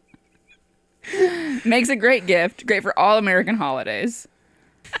 Makes a great gift. Great for all American holidays.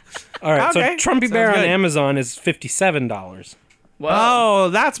 All right, Okay, so Trumpy Bear sounds on good. Amazon is $57. Whoa. Oh,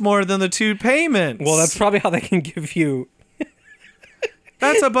 that's more than the 2 payments. Well, that's probably how they can give you...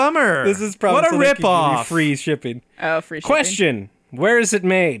 That's a bummer. This is probably what a so they can give you ripoff. free shipping. Oh, free shipping. Question, where is it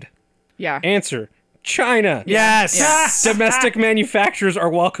made? Yeah. Answer, China. Yes. Yeah. Domestic manufacturers are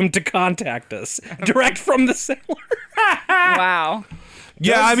welcome to contact us. Direct from the seller. Wow.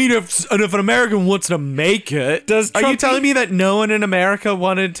 Yeah, I mean, if an American wants to make it, Does are you Trumpy- telling me that no one in America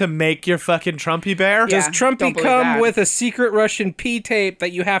wanted to make your fucking Trumpy Bear? Yeah. Does Trumpy don't believe come that. with a secret Russian P-tape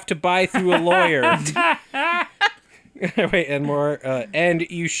that you have to buy through a lawyer? Wait, and more. And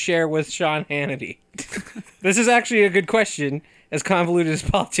you share with Sean Hannity. This is actually a good question. As convoluted as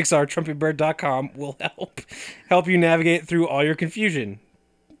politics are, TrumpyBird.com will help you navigate through all your confusion.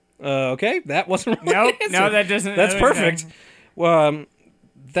 Okay, that wasn't really Nope. an answer. No, that doesn't. That's that- perfect.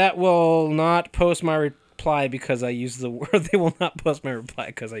 That will not post my reply because I use the word. They will not post my reply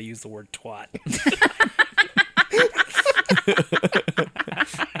because I use the word twat.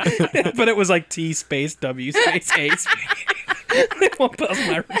 But it was like T space W space A space. They won't post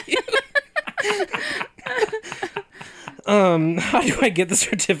my review. How do I get the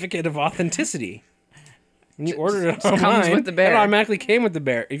certificate of authenticity? When you ordered it online, comes with the bear. it automatically came with the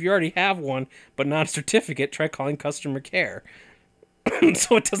bear. If you already have one, but not a certificate, try calling customer care.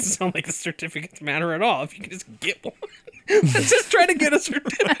 So it doesn't sound like the certificates matter at all. If you can just get one. Let's just try to get a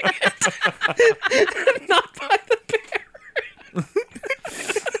certificate. Not buy the bear.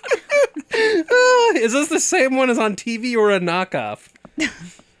 Is this the same one as on TV or a knockoff?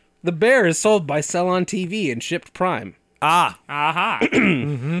 The bear is sold by Sell on TV and shipped Prime. Ah. Aha.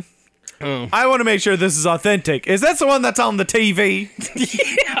 I want to make sure this is authentic. Is that the one that's on the TV?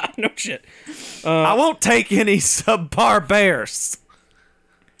 Yeah, no shit. I won't take any subpar bears.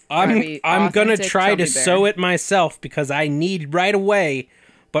 Gotta I'm be gonna authentic try to Trumpy Bear. sew it myself because I need right away.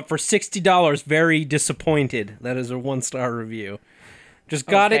 But for $60, very disappointed. That is a 1-star review. Just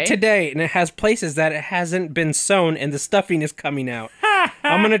got it Okay. today, and it has places that it hasn't been sewn, and the stuffing is coming out.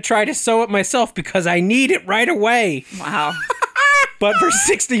 I'm gonna try to sew it myself because I need it right away. Wow. But for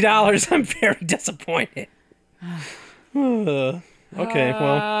 $60, I'm very disappointed. Okay,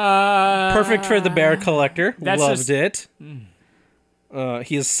 well, perfect for the bear collector. That's Loved just- it.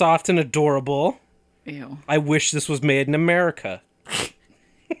 He is soft and adorable. Ew. I wish this was made in America.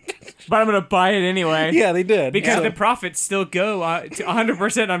 But I'm gonna buy it anyway. Yeah, they did. Because So- the profits still go to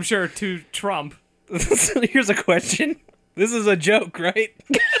 100%, I'm sure, to Trump. So here's a question. This is a joke, right?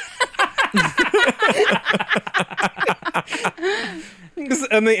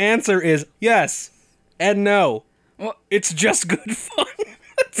 And the answer is yes and no. What? It's just good fun.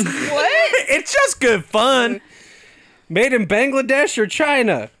 What? It's just good fun. Made in Bangladesh or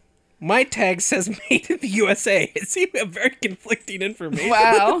China? My tag says made in the USA. It seems very conflicting information.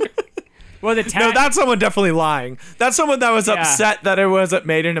 Wow. Well, the No, tag. that's someone definitely lying. That's someone that was Yeah. upset that it wasn't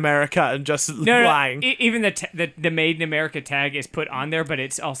made in America and just no, lying. even the Made in America tag is put on there, but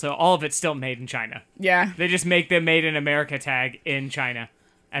it's also all of it's still made in China. Yeah. They just make the Made in America tag in China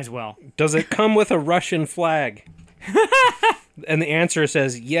as well. Does it come with a Russian flag? And the answer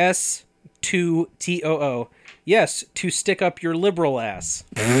says yes to TOO. Yes, to stick up your liberal ass.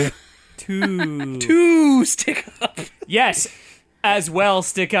 To stick up. Yes, as well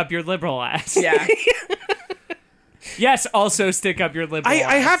stick up your liberal ass. Yeah. Yes, also stick up your liberal ass.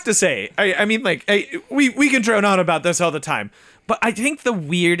 I have to say, I mean, like, we can drone on about this all the time, but I think the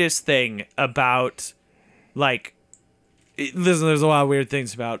weirdest thing about, like, listen, there's a lot of weird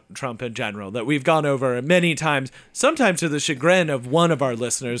things about Trump in general that we've gone over many times, sometimes to the chagrin of one of our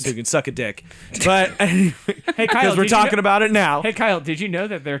listeners who can suck a dick. But anyway, Hey, Kyle, because we're talking about it now. Hey, Kyle, did you know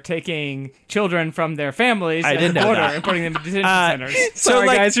that they're taking children from their families I at didn't the know border that. and putting them in detention centers? Sorry,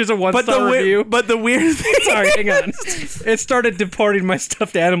 guys, here's a one-star review. But the weird thing... Sorry, hang on. It started deporting my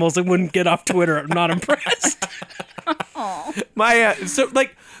stuffed animals and wouldn't get off Twitter. I'm not impressed. My so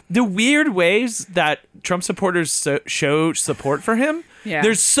like the weird ways that Trump supporters show support for him. Yeah.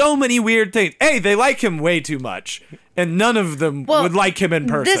 There's so many weird things. Hey, they like him way too much, and none of them would like him in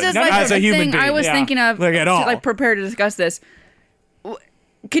person. This is like as the a human thing being. I was thinking of Like, at all. to like prepare to discuss this.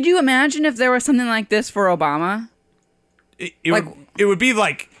 Could you imagine if there was something like this for Obama? It would be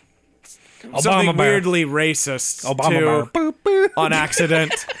like something Obama bear. weirdly racist Obama too, bear. on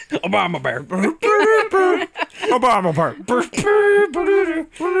accident. Obama bear. Obama bear.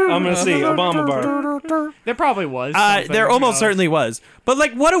 I'm gonna see Obama bar. There probably was. There almost certainly was. But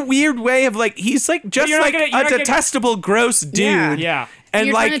like, what a weird way of like, he's like just you're not like gonna- you're a not gonna- detestable, gross dude. Yeah. And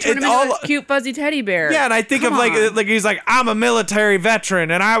You're like trying to turn it's him into all a cute fuzzy teddy bear. yeah, and I think Come of on. like he's like, I'm a military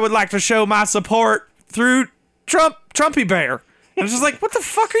veteran and I would like to show my support through Trumpy Bear. I was just like, what the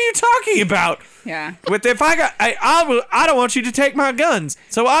fuck are you talking about? Yeah. With if I don't want you to take my guns,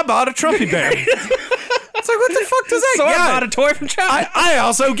 so I bought a Trumpy Bear. It's like, what the fuck does that? So yeah. I bought a toy from China. I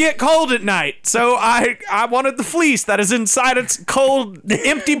also get cold at night, so I wanted the fleece that is inside its cold,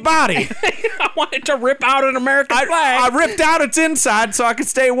 empty body. I wanted to rip out an American flag. I ripped out its inside so I could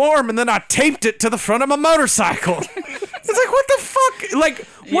stay warm, and then I taped it to the front of my motorcycle. It's like, what the fuck? Like,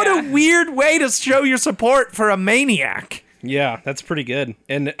 what a weird way to show your support for a maniac. Yeah, that's pretty good.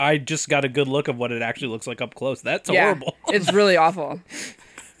 And I just got a good look of what it actually looks like up close. That's Yeah. horrible. It's really awful.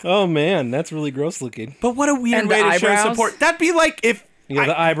 Oh man, that's really gross looking. But what a weird And way the to show eyebrows? support. That'd be like if Yeah,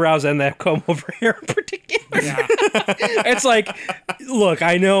 the eyebrows and that comb over hair in particular. Yeah. It's like, look,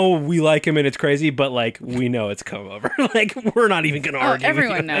 I know we like him and it's crazy, but like we know it's comb over. Like we're not even gonna argue. with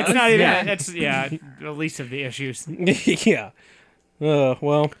everyone you. knows. It's not even. Yeah. It's the least of the issues. Yeah.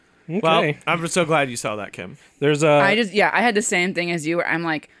 Well. Okay. well, I'm so glad you saw that, Kim. There's I had the same thing as you where I'm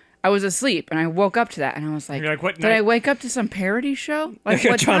like, I was asleep and I woke up to that and I was like, You're like, what did I night? wake up to some parody show? Like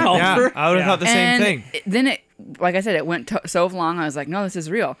what John happened? Yeah, Oliver? I would have thought the same And thing. then it, like I said, it went so long. I was like, no, this is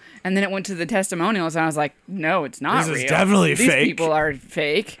real. And then it went to the testimonials, and I was like, no, it's not This real. is definitely These fake. people are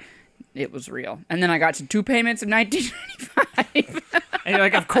fake. It was real. And then I got to 2 payments of $19.95. And you're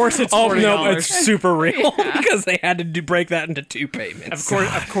like, of course it's Oh $40. no, it's super real because they had to break that into 2 payments.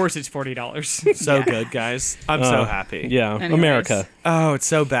 Of course it's $40. So good, guys. I'm so happy. Yeah, Anyways. America. Oh, it's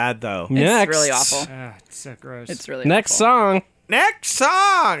so bad though. Next, It's really awful. It's so gross. It's really Next awful. song. Next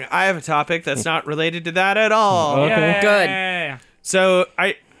song. I have a topic that's not related to that at all. Okay. Good. Yeah. So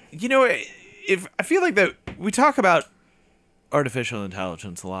I feel like that we talk about artificial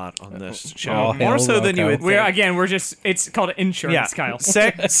intelligence a lot on this show, Oh, more hell so than you no. would We're think. it's called insurance, Kyle.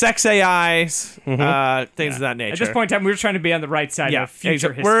 Sex AIs, things of that nature. At this point in time, we were trying to be on the right side of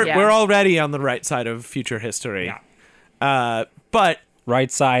future exactly. history. We're already on the right side of future history. Yeah. But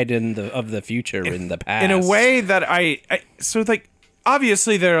Right side of the future in the past. in a way that so like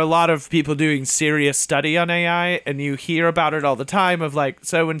obviously there are a lot of people doing serious study on AI, and you hear about it all the time of like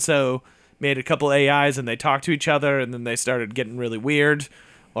so and so made a couple AIs and they talked to each other and then they started getting really weird,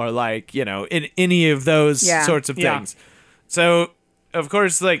 or like, you know, in any of those sorts of Yeah. things. So of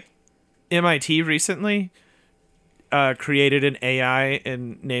course, like MIT recently created an AI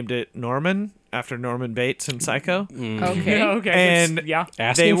and named it Norman after Norman Bates in Psycho. Okay. Yeah, okay. And yeah.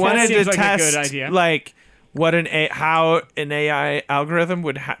 Asking they for wanted it? to Seems like a test good idea. like what how an AI algorithm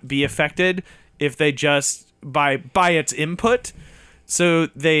would be affected if they just by its input. So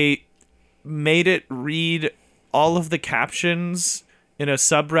they made it read all of the captions in a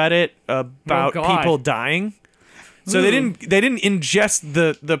subreddit about God. people dying. So they didn't ingest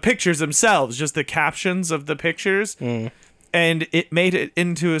the pictures themselves, just the captions of the pictures, and it made it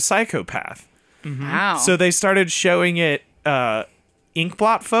into a psychopath. Wow. So they started showing it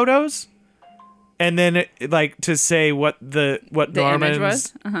inkblot photos, and then like to say what the Norman's image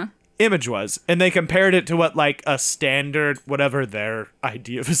was? Uh-huh. image was, and they compared it to what like a standard, whatever their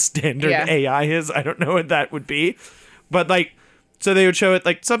idea of a standard Yeah. AI is. I don't know what that would be, but like, so they would show it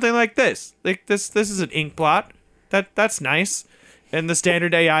like something like this. Like this is an inkblot. That's nice. And the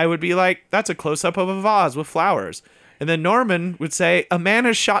standard AI would be like, that's a close up of a vase with flowers. And then Norman would say, a man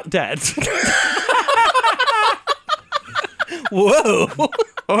is shot dead. Whoa.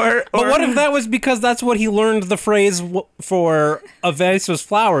 Or But what if that was because that's what he learned the phrase for a vase with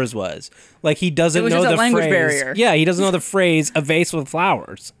flowers was? Like he doesn't It was know just a the language phrase. barrier. Yeah, he doesn't know the phrase a vase with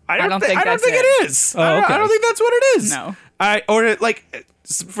flowers. I don't think think that's it is. Oh, I okay. don't think that's what it is. No. Or like,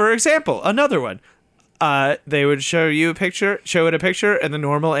 for example, another one. They would show it a picture, and the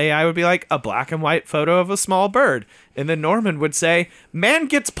normal AI would be like a black and white photo of a small bird, and then Norman would say, "Man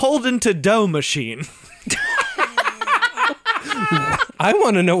gets pulled into dough machine." I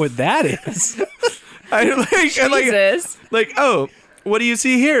want to know what that is. Jesus. Like, oh, what do you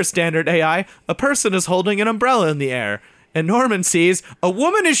see here, standard AI? A person is holding an umbrella in the air, and Norman sees a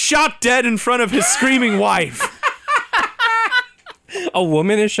woman is shot dead in front of his screaming wife. A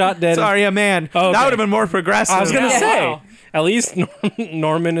woman is shot dead. Sorry, a man. Oh, That okay. would have been more progressive. I was gonna Yeah. say. Wow. At least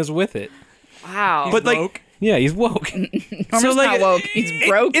Norman is with it. Wow. But like, Yeah, he's woke. Norman's not woke. He's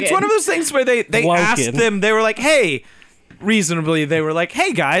broken. It's one of those things where they Woken. asked them. They were like, "Hey," reasonably, they were like,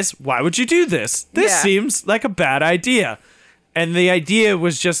 "Hey guys, why would you do this? This Yeah. seems like a bad idea." And the idea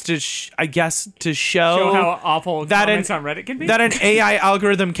was just to, I guess, to Show how awful that comments on Reddit can be. that an AI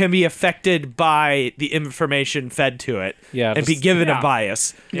algorithm can be affected by the information fed to it, Yeah, and be just- given yeah. a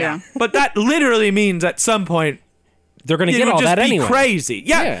bias. Yeah. But that literally means at some point They're gonna it get would all just that be anyway. crazy.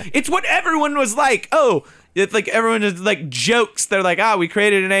 Yeah, Yeah. it's what everyone was like. Oh, it's like everyone is like jokes. They're like, we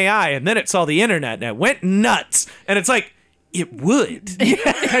created an AI, and then it saw the internet and it went nuts. And it's like, it would.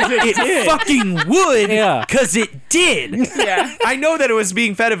 It fucking would. Yeah. Because it did. Yeah. I know that it was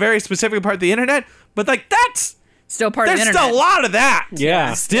being fed a very specific part of the internet, but like that's Still part of there's the internet. still a lot of that.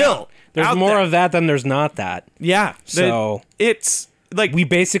 Yeah. Still. There's out more there. of that than there's not that. Yeah. So- it's like We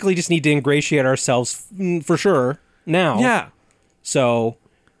basically just need to ingratiate ourselves for sure now. yeah. So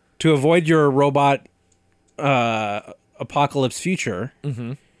to avoid your robot apocalypse future,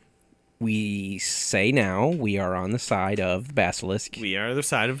 we say now we are on the side of the basilisk. We are the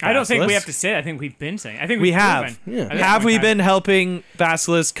side of I don't think we Basilisk. have to say it. I think we've been saying. I think We we've have. proven. Yeah. I think Have one we time- been helping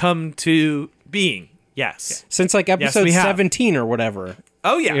Basilisk come to being? Yes. Since like episode we have. 17 or whatever,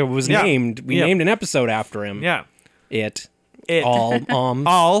 Oh yeah. it was Yeah. named. We Yeah. named an episode after him. Yeah. It. It. All.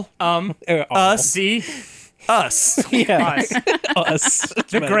 All. all. Us. See Us. Yeah. us, Us.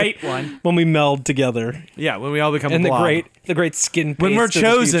 the great one. When we meld together. Yeah. When we all become And a blob. the great skin When we're paste of the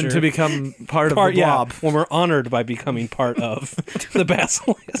chosen future. to become part of part, the blob. yeah, when we're honored by becoming part of the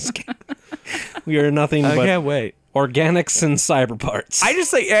basilisk. We are nothing I but can't wait. organics and cyber parts. I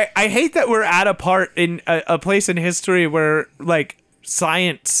just like I hate that we're at a part in a place in history where like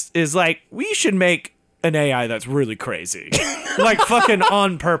science is like we should make an AI that's really crazy, like fucking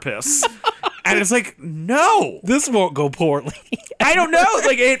on purpose, and it's like no, this won't go poorly. I don't know.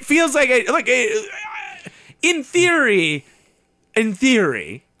 Like it feels like in theory,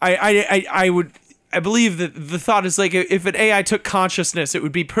 I believe that the thought is like if an AI took consciousness, it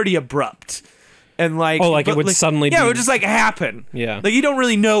would be pretty abrupt. And like, Oh, like it but, would suddenly yeah, be- it would just like happen. Yeah. like you don't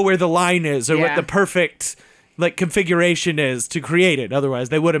really know where the line is or what Yeah. the perfect like configuration is to create it. Otherwise,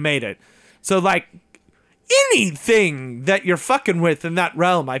 they would have made it. So like anything that you're fucking with in that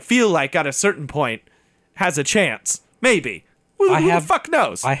realm, I feel like at a certain point has a chance. Maybe. Who the fuck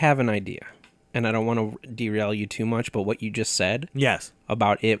knows? I have an idea, and I don't want to derail you too much, but what you just said yes.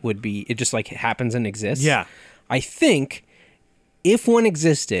 about it would be it just like happens and exists. Yeah. I think if one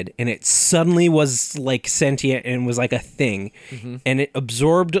existed and it suddenly was like sentient and was like a thing, and it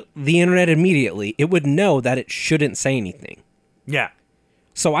absorbed the internet immediately, it would know that it shouldn't say anything. Yeah.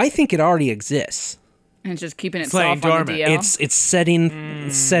 So I think it already exists. And it's just keeping Playing itself on the dormant. DL. It's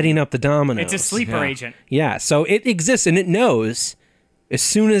setting up the dominoes. It's a sleeper Yeah. agent. Yeah, so it exists and it knows as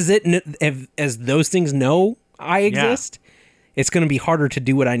soon as as those things know I exist, it's going to be harder to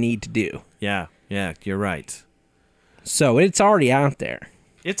do what I need to do. Yeah. Yeah. You're right. So it's already out there,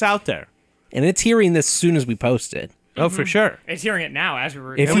 It's out there. and it's hearing this as soon as we post it. Oh, for sure. It's hearing it now as we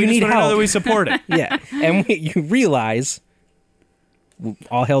were. If And you we just need wanna know help, that we support it. yeah, and you realize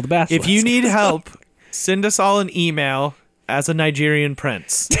all hell the basilisk. If you need help, send us all an email as a Nigerian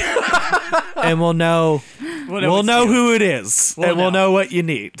prince, and we'll know we'll it's know you. who it is, We'll and we'll know. know what you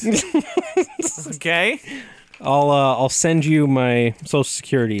need. Okay. I'll send you my social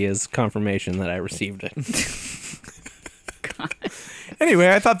security as confirmation that I received it. Anyway,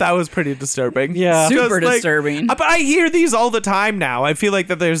 I thought that was pretty disturbing. Yeah. Super Just, like- disturbing. But I hear these all the time now. I feel like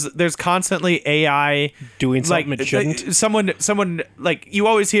that there's constantly AI Doing something like it shouldn't. someone like you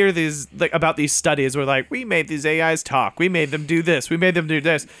always hear these like about these studies where like we made these AIs talk, we made them do this, we made them do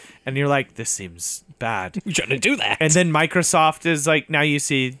this, and you're like this seems bad. You shouldn't do that. And then Microsoft is like now you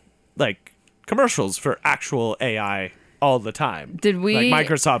see like commercials for actual AI all the time. Did we- like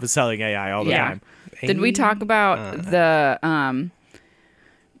Microsoft is selling AI all the Yeah. time. Did we talk about the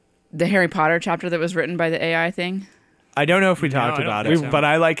the Harry Potter chapter that was written by the AI thing? I don't know if we talked I don't about think it, so. but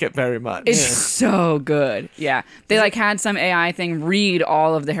I like it very much. It's so good. Yeah. They like had some AI thing read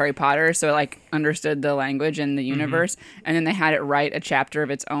all of the Harry Potter, so it like understood the language and the universe, and then they had it write a chapter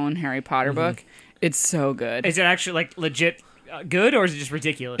of its own Harry Potter book. It's so good. Is it actually like legit good, or is it just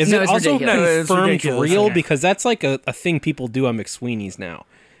ridiculous? Is No, it it's also ridiculous. No, it's confirmed ridiculous. real? Okay. Because that's like a thing people do on McSweeney's now.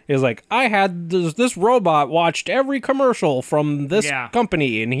 It's like, I had this robot watched every commercial from this Yeah.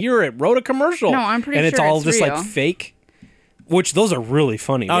 company, and here it wrote a commercial. No, I'm pretty and sure it's all it's just real. like fake, which those are really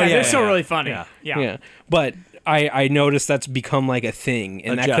funny. Oh, yeah, yeah, they're still yeah. really funny. Yeah. Yeah. But I noticed that's become like a thing,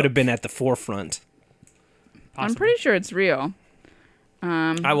 and A that joke. could have been at the forefront. I'm pretty sure it's real.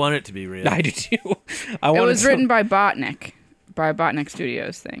 I want it to be real. I do too. It was written by Botnik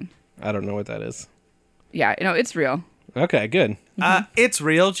Studios thing. I don't know what that is. Yeah, it's real. Okay, good. It's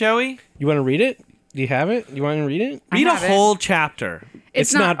real, Joey. You want to read it? Do you have it? You want to read it? I Read a have it. whole chapter.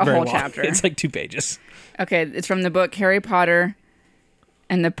 It's not a very whole long. chapter. It's like 2 pages. Okay, it's from the book Harry Potter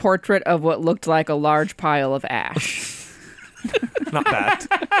and the Portrait of What Looked Like a Large Pile of Ash. Not bad.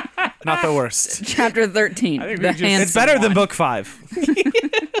 Not the worst. Chapter 13. think we The just- Handsome It's better than One. book 5.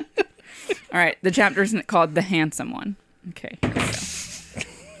 All right, the chapter's called The Handsome One. Okay, here we go.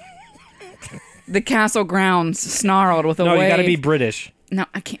 The castle grounds snarled with a No, wave. you got to be British. No,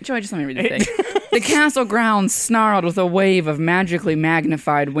 I can't. Joey, just let me read the thing. The castle grounds snarled with a wave of magically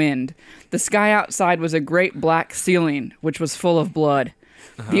magnified wind. The sky outside was a great black ceiling, which was full of blood.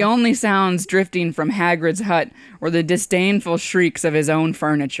 The only sounds drifting from Hagrid's hut were the disdainful shrieks of his own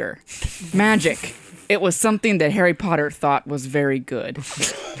furniture. Magic. It was something that Harry Potter thought was very good.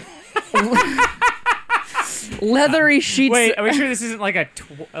 Leathery sheets. Wait, are we sure this isn't like not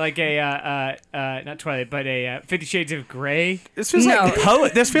Twilight, but a 50 Shades of Grey? This feels like a poem.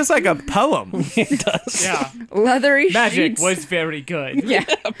 This feels like a poem. Yeah. Leathery Magic sheets. was very good. Yeah.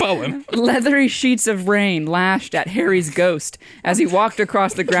 A poem. Leathery sheets of rain lashed at Harry's ghost as he walked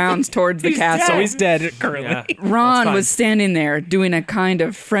across the grounds towards the castle. So he's dead currently. Yeah. Ron fine. was standing there doing a kind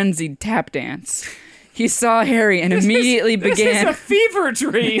of frenzied tap dance. He saw Harry and immediately This is began. a fever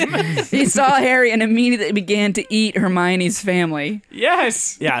dream. He saw Harry and immediately began to eat Hermione's family.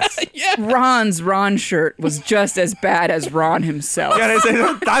 Yes. Yes. Ron's Ron shirt was just as bad as Ron himself. Gotta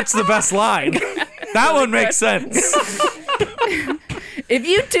say, that's the best line. That one makes sense. If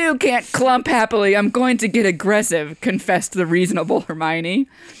you two can't clump happily, I'm going to get aggressive, confessed the reasonable Hermione.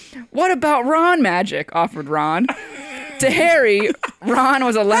 What about Ron magic? Offered Ron. To Harry, Ron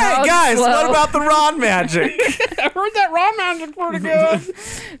was a loud, Hey guys, slow... what about the Ron magic? I heard that Ron magic pretty good.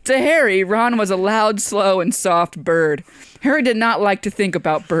 To Harry, Ron was a loud, slow, and soft bird. Harry did not like to think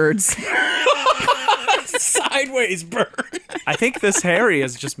about birds. Sideways bird. I think this Harry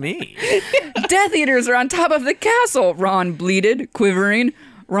is just me. Death Eaters are on top of the castle, Ron bleated, quivering.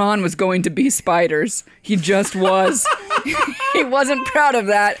 Ron was going to be spiders. He just was. He wasn't proud of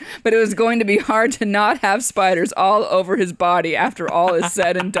that, but it was going to be hard to not have spiders all over his body after all is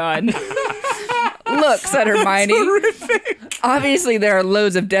said and done. Look, said Hermione. Obviously, there are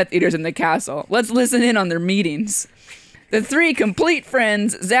loads of Death Eaters in the castle. Let's listen in on their meetings. The 3 complete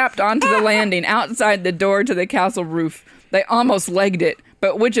friends zapped onto the landing outside the door to the castle roof. They almost legged it,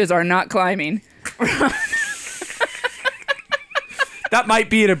 but witches are not climbing. That might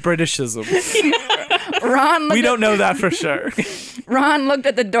be a Britishism. Ron looked We don't know that for sure. Ron looked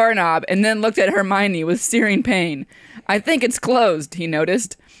at the doorknob and then looked at Hermione with searing pain. I think it's closed, he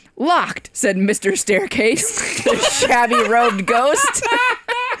noticed. Locked, said Mr. Staircase, the shabby robed ghost.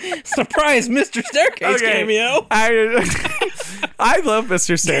 Surprise, Mr. Staircase cameo. I love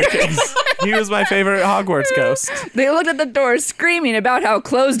Mr. Staircase. He was my favorite Hogwarts ghost. They looked at the door, screaming about how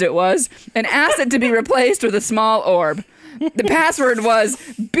closed it was, and asked it to be replaced with a small orb. The password was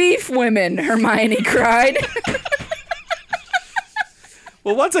Beef Women, Hermione cried.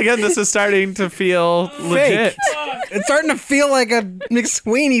 Well, once again, this is starting to feel legit. It's starting to feel like a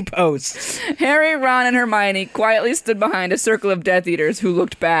McSweeney post. Harry, Ron, and Hermione quietly stood behind a circle of Death Eaters who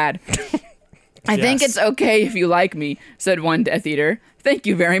looked bad. I think it's okay if you like me, said one Death Eater. Thank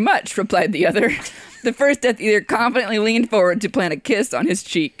you very much, replied the other. The first Death Eater confidently leaned forward to plant a kiss on his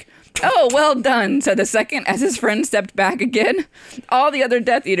cheek. Oh, well done, said the second as his friend stepped back again. All the other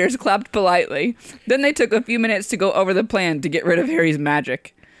Death Eaters clapped politely. Then they took a few minutes to go over the plan to get rid of Harry's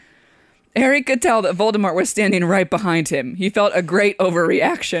magic. Harry could tell that Voldemort was standing right behind him. He felt a great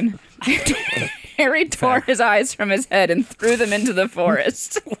overreaction. Harry tore his eyes from his head and threw them into the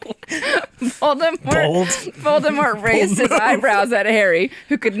forest. Voldemort raised his eyebrows at Harry,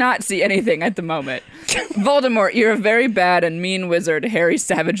 who could not see anything at the moment. Voldemort, you're a very bad and mean wizard, Harry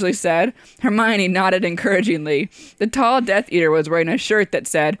savagely said. Hermione nodded encouragingly. The tall Death Eater was wearing a shirt that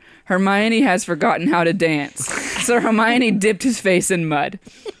said, Hermione has forgotten how to dance. So Hermione dipped his face in mud.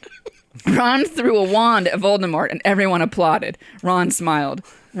 Ron threw a wand at Voldemort and everyone applauded. Ron smiled.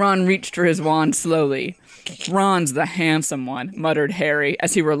 Ron reached for his wand slowly. Ron's the handsome one, muttered Harry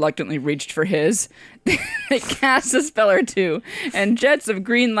as he reluctantly reached for his. They cast a spell or two, and jets of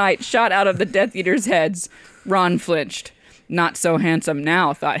green light shot out of the Death Eater's heads. Ron flinched. Not so handsome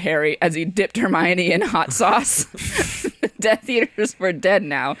now, thought Harry, as he dipped Hermione in hot sauce. The Death Eaters were dead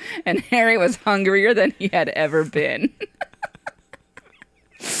now, and Harry was hungrier than he had ever been.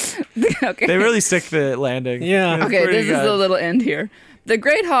 Okay. They really stick the landing. Yeah. Okay, this is the little end here. The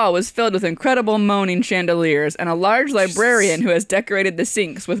Great Hall was filled with incredible moaning chandeliers and a large librarian who has decorated the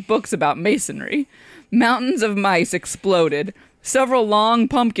sinks with books about masonry. Mountains of mice exploded. Several long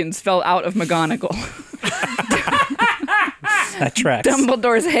pumpkins fell out of McGonagall. That tracks.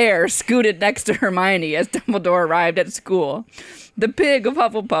 Dumbledore's hair scooted next to Hermione as Dumbledore arrived at school. The pig of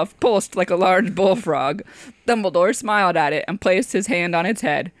Hufflepuff pulsed like a large bullfrog. Dumbledore smiled at it and placed his hand on its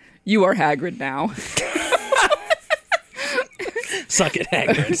head. You are Hagrid now. Suck it,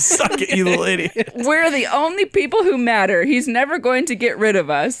 Hagrid. Suck it, you little idiot. We're the only people who matter. He's never going to get rid of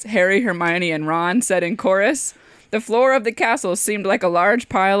us, Harry, Hermione, and Ron said in chorus. The floor of the castle seemed like a large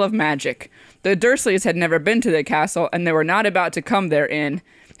pile of magic. The Dursleys had never been to the castle, and they were not about to come there in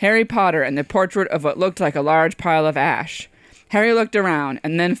Harry Potter and the portrait of what looked like a large pile of ash. Harry looked around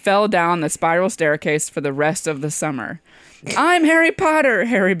and then fell down the spiral staircase for the rest of the summer. I'm Harry Potter,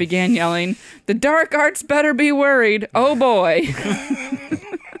 Harry began yelling. The dark arts better be worried. Oh boy.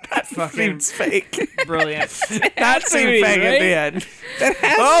 That seems fake. Brilliant. That seemed fake at the end.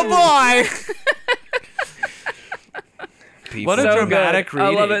 Oh boy. What a So dramatic good.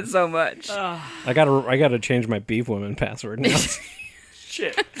 reading. I love it so much. I gotta change my beef woman password now.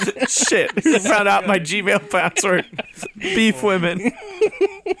 Shit. Who found out my Gmail password? Beef women.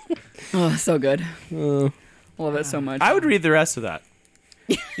 Oh, so good. Love it so much. I would read the rest of that.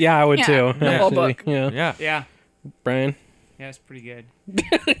 Yeah, I would too. The whole actually. book. Yeah. Yeah. Brian? Yeah, it's pretty good.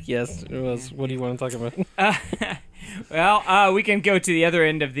 Yes, it was. What do you want to talk about? Well, we can go to the other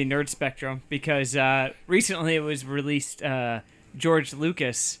end of the nerd spectrum because recently it was released. George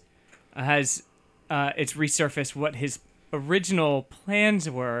Lucas has it's resurfaced what his original plans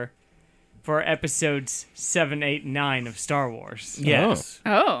were for episodes 7, 8, and 9 of Star Wars. Yes.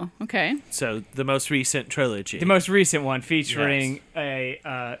 Oh, okay. So the most recent trilogy. The most recent one featuring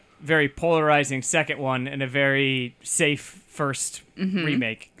a very polarizing second one and a very safe first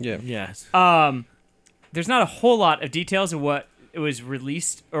remake. Yeah. Yes. There's not a whole lot of details of what it was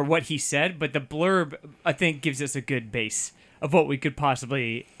released or what he said, but the blurb, I think, gives us a good base of what we could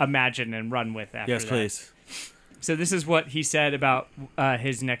possibly imagine and run with after Yes, that. please. So this is what he said about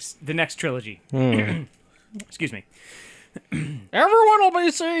the next trilogy. Excuse me. Everyone will be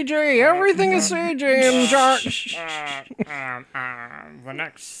CG. Everything is CG. And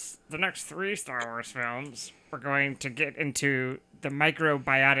The next 3 Star Wars films, we're going to get into the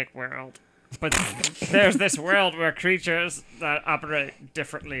microbiotic world. But there's this world where creatures that operate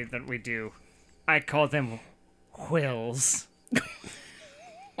differently than we do. I call them Whills.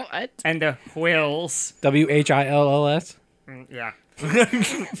 What? And the Whills, WHILLS. yeah,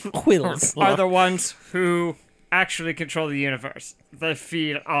 Whills. are the ones who actually control the universe. They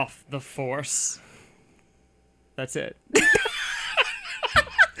feed off the Force. That's it.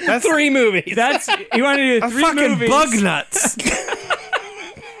 That's 3 movies. That's you want to do A 3 fucking movies. bug nuts.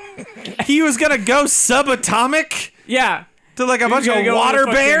 He was gonna go subatomic Yeah. to like a bunch of gonna go water in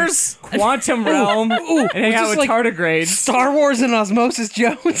the fucking bears. Quantum realm and hang out just with like- tardigrades. Star Wars and Osmosis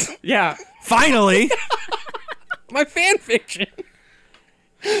Jones. Yeah. Finally. My fan fiction.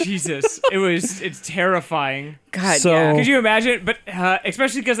 Jesus. It's terrifying. God, So- yeah. Could you imagine? But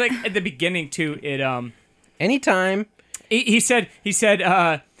especially because like at the beginning too, it Anytime. he said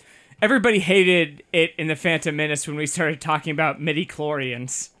everybody hated it in the Phantom Menace when we started talking about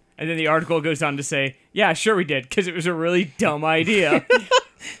midi-chlorians. And then the article goes on to say, yeah, sure we did, because it was a really dumb idea.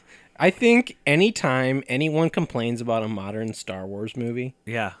 I think anytime anyone complains about a modern Star Wars movie,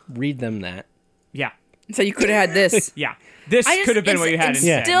 Yeah. read them that. Yeah. So you could have had this. Yeah. This could have been what you had It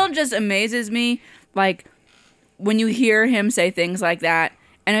instead. still just amazes me, like, when you hear him say things like that,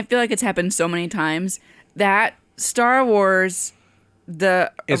 and I feel like it's happened so many times, that Star Wars,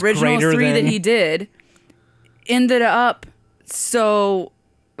 the Is original greater 3 than- that he did, ended up so,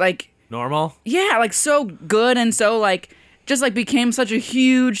 like, normal. Yeah, like so good and so like just like became such a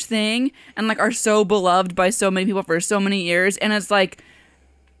huge thing and like are so beloved by so many people for so many years. And it's like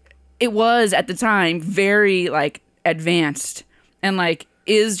it was at the time very like advanced and like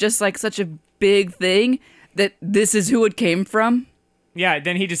is just like such a big thing that this is who it came from. Yeah,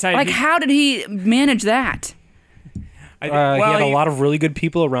 then he decided. Like, how did he manage that? He had a lot of really good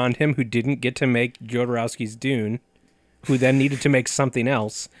people around him who didn't get to make Jodorowsky's Dune, who then needed to make something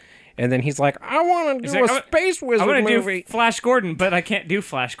else. And then he's like, I want to do a Space Wizard movie. I want to do Flash Gordon, but I can't do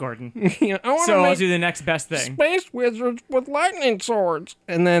Flash Gordon. I'll do the next best thing. Space Wizards with lightning swords.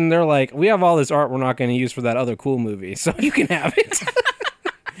 And then they're like, we have all this art we're not going to use for that other cool movie, so you can have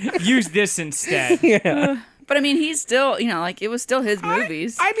it. Use this instead. Yeah. But I mean, he's still, like it was still his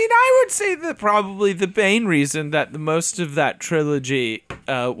movies. I mean, I would say that probably the main reason that the most of that trilogy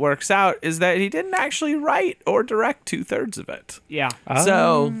works out is that he didn't actually write or direct 2/3 of it. Yeah.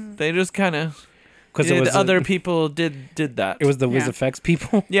 So they just kind of other people did that. It was the WizFX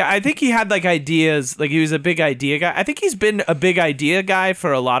people. Yeah, I think he had like ideas. Like he was a big idea guy. I think he's been a big idea guy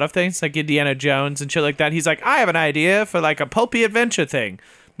for a lot of things, like Indiana Jones and shit like that. He's like, I have an idea for like a pulpy adventure thing.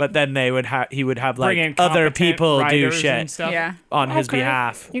 But then he would have like other people do shit on his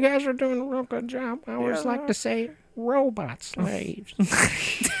behalf. You guys are doing a real good job. I always like to say robot slaves.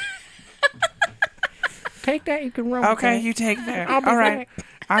 Take that, you can robot. Okay, you take that. I'll be all right. back.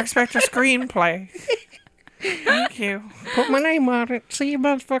 I expect a screenplay. Thank you. Put my name on it. See you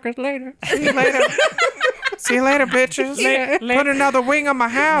motherfuckers later. See you later. See you later, bitches. Put another wing on my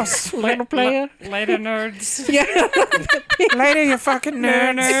house. Later, player. Later, nerds. Yeah. Later, you fucking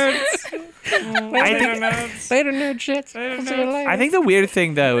nerds. Later, nerd shit. See you later. I think the weird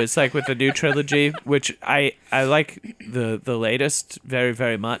thing though is like with the new trilogy, which I like the latest very,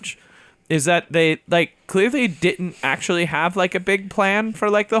 very much, is that they like clearly didn't actually have like a big plan for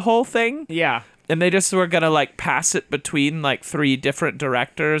like the whole thing. Yeah. And they just were gonna like pass it between like 3 different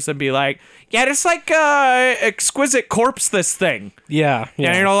directors and be like, yeah, just like Exquisite Corpse this thing. Yeah.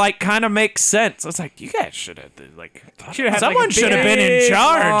 And like kind of makes sense. It's like, you guys should have someone like, should have been in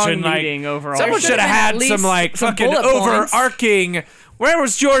charge and like someone should have had some like fucking overarching. Where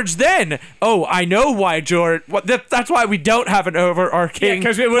was George then? Oh, I know why George. That's why we don't have an overarching.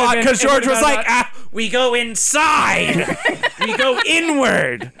 Because George was like, we go inside. We go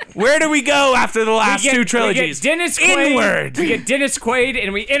inward. Where do we go after the last 2 trilogies? We get Dennis Quaid. Inward. We get Dennis Quaid,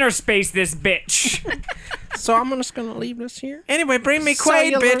 and we interspace this bitch. So I'm just gonna leave this here. Anyway, bring me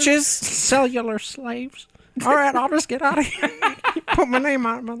Quaid, bitches. Cellular slaves. All right, I'll just get out of here. Put my name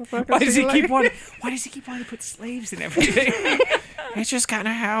on it, motherfucker. Why does he keep wanting to put slaves in everything? It's just kind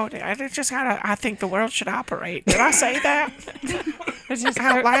of how I think the world should operate. Did I say that? It's just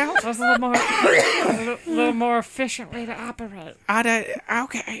out loud. That's a little more efficient way to operate. Okay.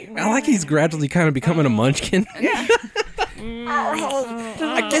 I like he's gradually kind of becoming a munchkin. Yeah.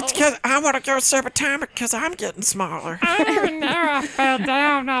 It's because I want to go subatomic because I'm getting smaller. I fell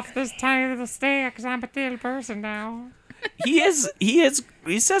down off this tiny little stair because I'm a little person now. He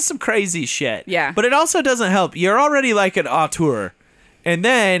says some crazy shit. Yeah. But it also doesn't help. You're already like an auteur. And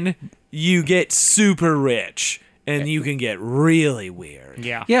then you get super rich. And you can get really weird.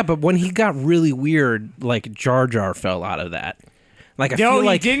 Yeah. Yeah, but when he got really weird, like Jar Jar fell out of that. Like I feel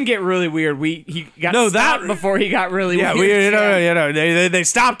like he didn't get really weird. He got stopped before he got really weird. They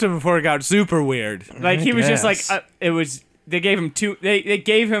stopped him before it got super weird. Like he was just like they gave him they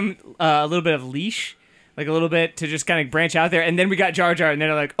gave him a little bit of leash, like a little bit to just kind of branch out there, and then we got JarJar, and then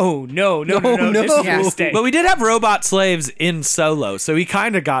they're like, oh no, this is a mistake. But we did have robot slaves in Solo, so he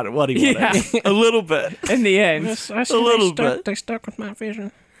kind of got what he wanted. A little bit in the end. A little bit. They stuck with my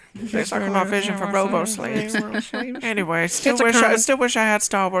vision. They stuck with my vision for robo slaves. Anyway, still wish I had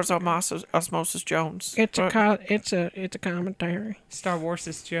Star Wars Osmosis Jones. It's a commentary. Star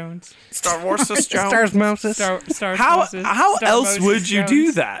Wars Jones. Star Wars Jones. Stars Moses. How else would you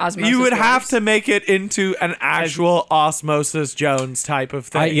do that? Osmosis you would have Jones. to make it into an actual Osmosis Jones type of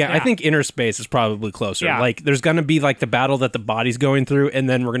thing. I think inner space is probably closer. Yeah. Like, there's gonna be like the battle that the body's going through, and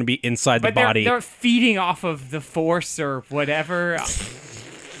then we're gonna be inside the body. They're feeding off of the Force or whatever.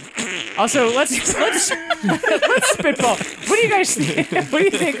 Also, let's spitball. What do you guys think? What do you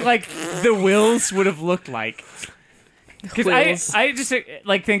think? Like the Wills would have looked like? Because I just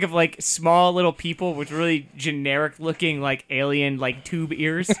like think of like small little people with really generic looking like alien like tube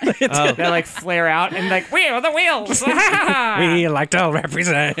ears that like flare out and like we are the Wills. We like to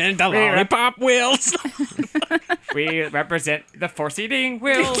represent the lollipop Wills. We represent the force-eating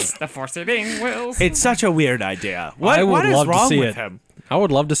Wills. The force-eating Wills. It's such a weird idea. I would what is love wrong to see with it. him? I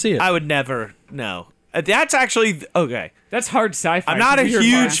would love to see it. I would never. No. That's actually okay. That's hard sci-fi. I'm not a Weird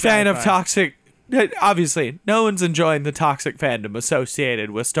huge hard fan of sci-fi. toxic. Obviously, no one's enjoying the toxic fandom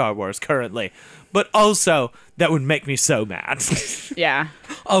associated with Star Wars currently, but also that would make me so mad. Yeah.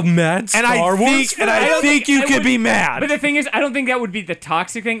 A mad and I think you could be mad. But the thing is, I don't think that would be the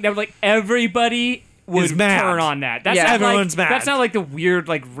toxic thing. That would like everybody would Is mad. turn on that. That's Yeah. not Everyone's like, mad. That's not like the weird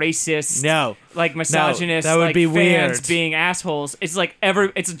like racist. No. Like misogynist. that would like, be fans weird. being assholes. It's like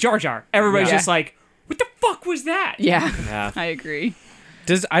it's Jar Jar. Everybody's Yeah. just like, what the fuck was that? Yeah. Yeah. I agree.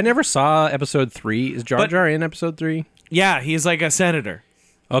 I never saw episode 3. Is Jar But- Jar in episode 3? Yeah, he's like a senator.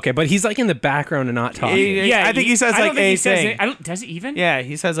 Okay, but he's like in the background and not talking. Yeah, I think he says I don't like think a he says thing. it. I don't. Does it even? Yeah,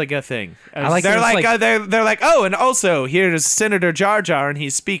 he says like a thing. I like they're that it's like, they're like, oh, and also here's Senator Jar Jar, and he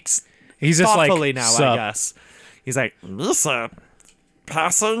speaks He's just like, thoughtfully now. I "Sup?" guess he's like, Melissa,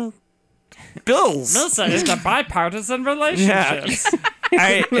 passing bills. Melissa, it's a bipartisan relationship.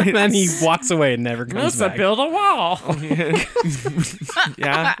 I, And then he walks away and never comes Melissa, back. build a wall.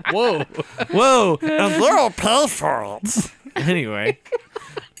 yeah. Whoa. Whoa, and they'll pay for it. Anyway,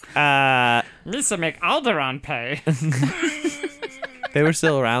 Melissa, make Alderaan pay. they were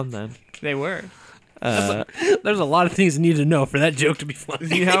still around then. They were. There's a lot of things you need to know for that joke to be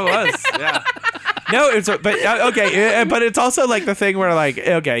funny. Yeah, it was. Yeah. No, it's okay, but it's also like the thing where like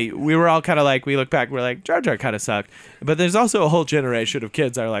okay, we were all kind of like we look back, we're like Jar Jar kind of sucked, but there's also a whole generation of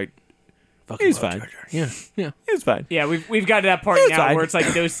kids that are like, he's fine, Jar Jar. Yeah, yeah. he's fine. Yeah, we've got to that part It's now fine. where it's like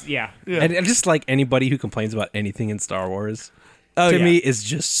those. Yeah. And just like anybody who complains about anything in Star Wars, Oh, to yeah. me is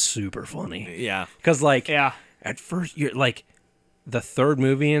just super funny. Yeah, Because like Yeah. at first you're like the third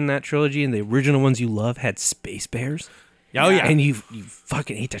movie in that trilogy and the original ones you love had space bears. Oh, yeah. And you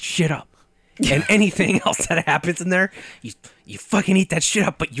fucking ate that shit up. And anything else that happens in there, you fucking eat that shit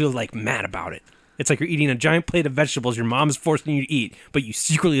up, but you're like mad about it. It's like you're eating a giant plate of vegetables your mom is forcing you to eat, but you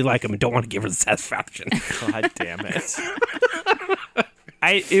secretly like them and don't want to give her the satisfaction. God damn it.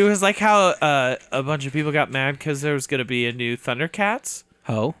 It was like how a bunch of people got mad because there was gonna be a new Thundercats.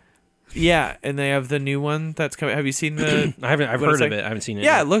 Oh, Yeah, and they have the new one that's coming. Have you seen the? I've what heard it's of like? it. I haven't seen it.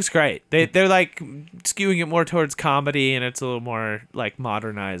 Yeah, yet. it looks great. They're like skewing it more towards comedy, and it's a little more like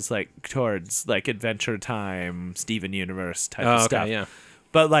modernized, like towards like Adventure Time, Steven Universe type of Oh, okay, stuff. yeah.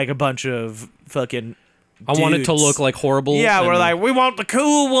 But like a bunch of fucking. I want it to dudes. look like horrible. Yeah, we're and- like, we want the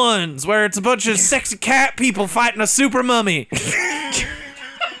cool ones where it's a bunch of sexy cat people fighting a super mummy,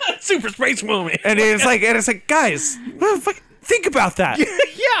 Super Space Movie. and it's like, guys, what the fuck- think about that.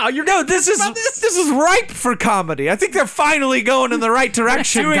 Yeah, you're No, this is ripe for comedy. I think they're finally going in the right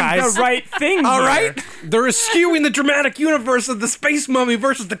direction, Doing guys. the right thing. All here. right. They're eschewing the dramatic universe of the Space Mummy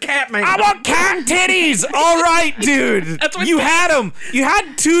versus the Catman. I want cat titties. All right, dude. That's what you had them. You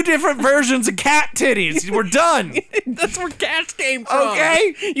had two different versions of cat titties. We're done. That's where cats came from.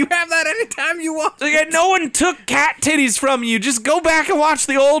 Okay. You have that anytime you want. Like, no one took cat titties from you. Just go back and watch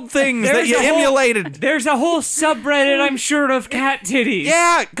the old things that you a whole- emulated. There's a whole subreddit, I'm sure, of cat titties.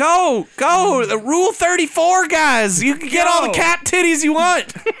 Yeah, go. The Rule 34, guys. You can get all the Go. cat titties you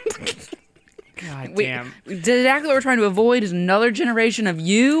want. God We, damn. exactly what we're trying to avoid is another generation of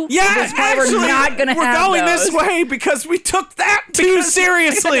you. Yeah, That's why actually, we're not gonna we're have going those. this way because we took that too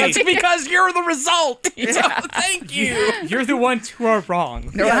seriously. That's because you're the result. So thank you. You're the ones who are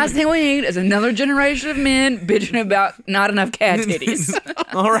wrong. The last thing we need is another generation of men bitching about not enough cat titties.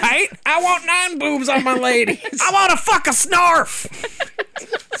 All right. I want 9 boobs on my ladies. I want to fuck a snarf.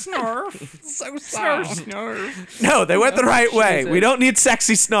 Snarf. So Snarf. Snarf. No, they went the right way. We don't need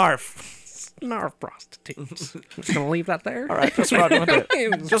sexy snarf. Snarf prostitutes. Just gonna leave that there. All right, just run with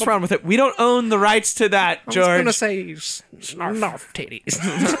it. Just run with it. We don't own the rights to that, I was George. gonna say snarf titties.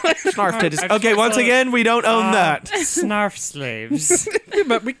 Snarf titties. Okay, once again, we don't own that. Snarf slaves.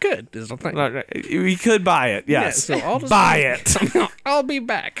 But we could. Is the thing. We could buy it. Yes, Yeah, so I'll just- buy it. I'll be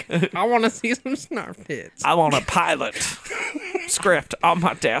back. I want to see some snarf tits. I want a pilot script on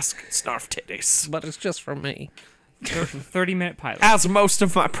my desk. Snarf titties. But it's just for me. 30-minute pilot. As most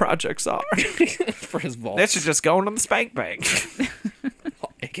of my projects are. For his vault. This is just going to the spank bank.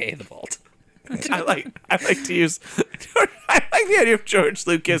 AKA the vault. I like to use. I like the idea of George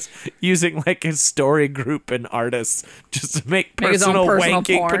Lucas using like his story group and artists just to make Make his own personal personal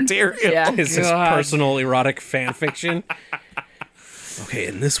wanking porn. material. Yeah. It's his personal erotic fan fiction. Okay,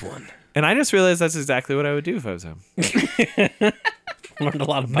 in this one. And I just realized that's exactly what I would do if I was him. Learned a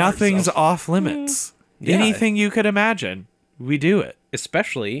lot about Nothing's yourself. off limits. Yeah. Anything you could imagine, we do it.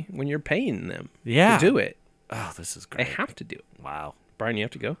 Especially when you're paying them Yeah. to do it. Oh, this is They great. have to do it. Wow. Brian, you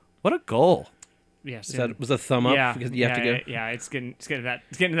have to go? What a goal. Was a thumb up Yeah, because you have to go? Yeah, it's getting to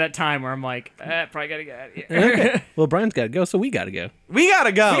that time where I'm like, probably gotta get out of here. Okay. Well, Brian's got to go, so we got to go. We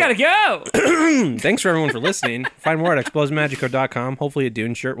gotta go. We gotta go. Thanks for everyone for listening. Find more at explosimagico.com. Hopefully a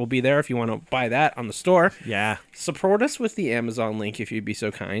Dune shirt will be there if you want to buy that on the store. Yeah. Support us with the Amazon link if you'd be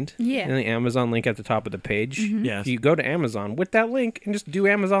so kind. Yeah. And the Amazon link at the top of the page. Yes. If you go to Amazon with that link and just do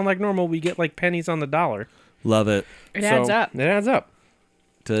Amazon like normal, we get like pennies on the dollar. Love it. It adds up. It adds up.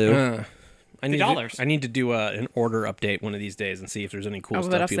 I need to do an order update one of these days and see if there's any cool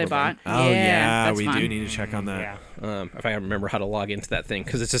stuff people they bought. Oh yeah, that's we fun. do need to check on that. Yeah. If I remember how to log into that thing,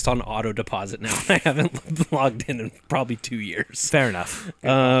 because it's just on auto deposit now. I haven't logged in probably 2 years. Fair enough.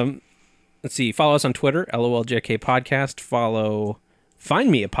 Let's see. Follow us on Twitter, LOLJK Podcast.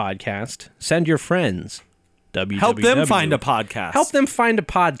 Find me a podcast. Send your friends. Help them find a podcast. Help them find a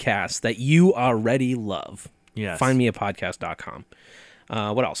podcast that you already love. Yes. Findmeapodcast.com.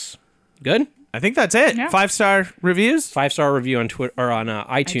 What else? Good? I think that's it. Yeah. 5-star reviews. 5-star review on Twitter or on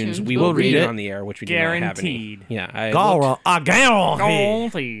iTunes. We will read it on the air, which we do not have any. Guaranteed. Yeah, I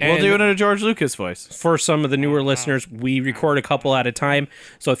Guaranteed. We'll do it in a George Lucas voice. for some of the newer listeners, we record a couple at a time.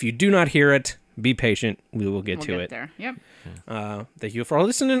 So if you do not hear it, be patient. We will get to We'll it. get there. Yep. Thank you for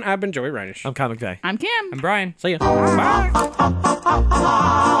listening. I've been Joey Reinish. I'm Comic Day. I'm Kim. I'm Brian. See ya.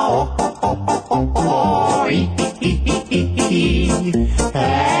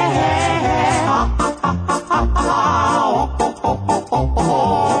 Hey.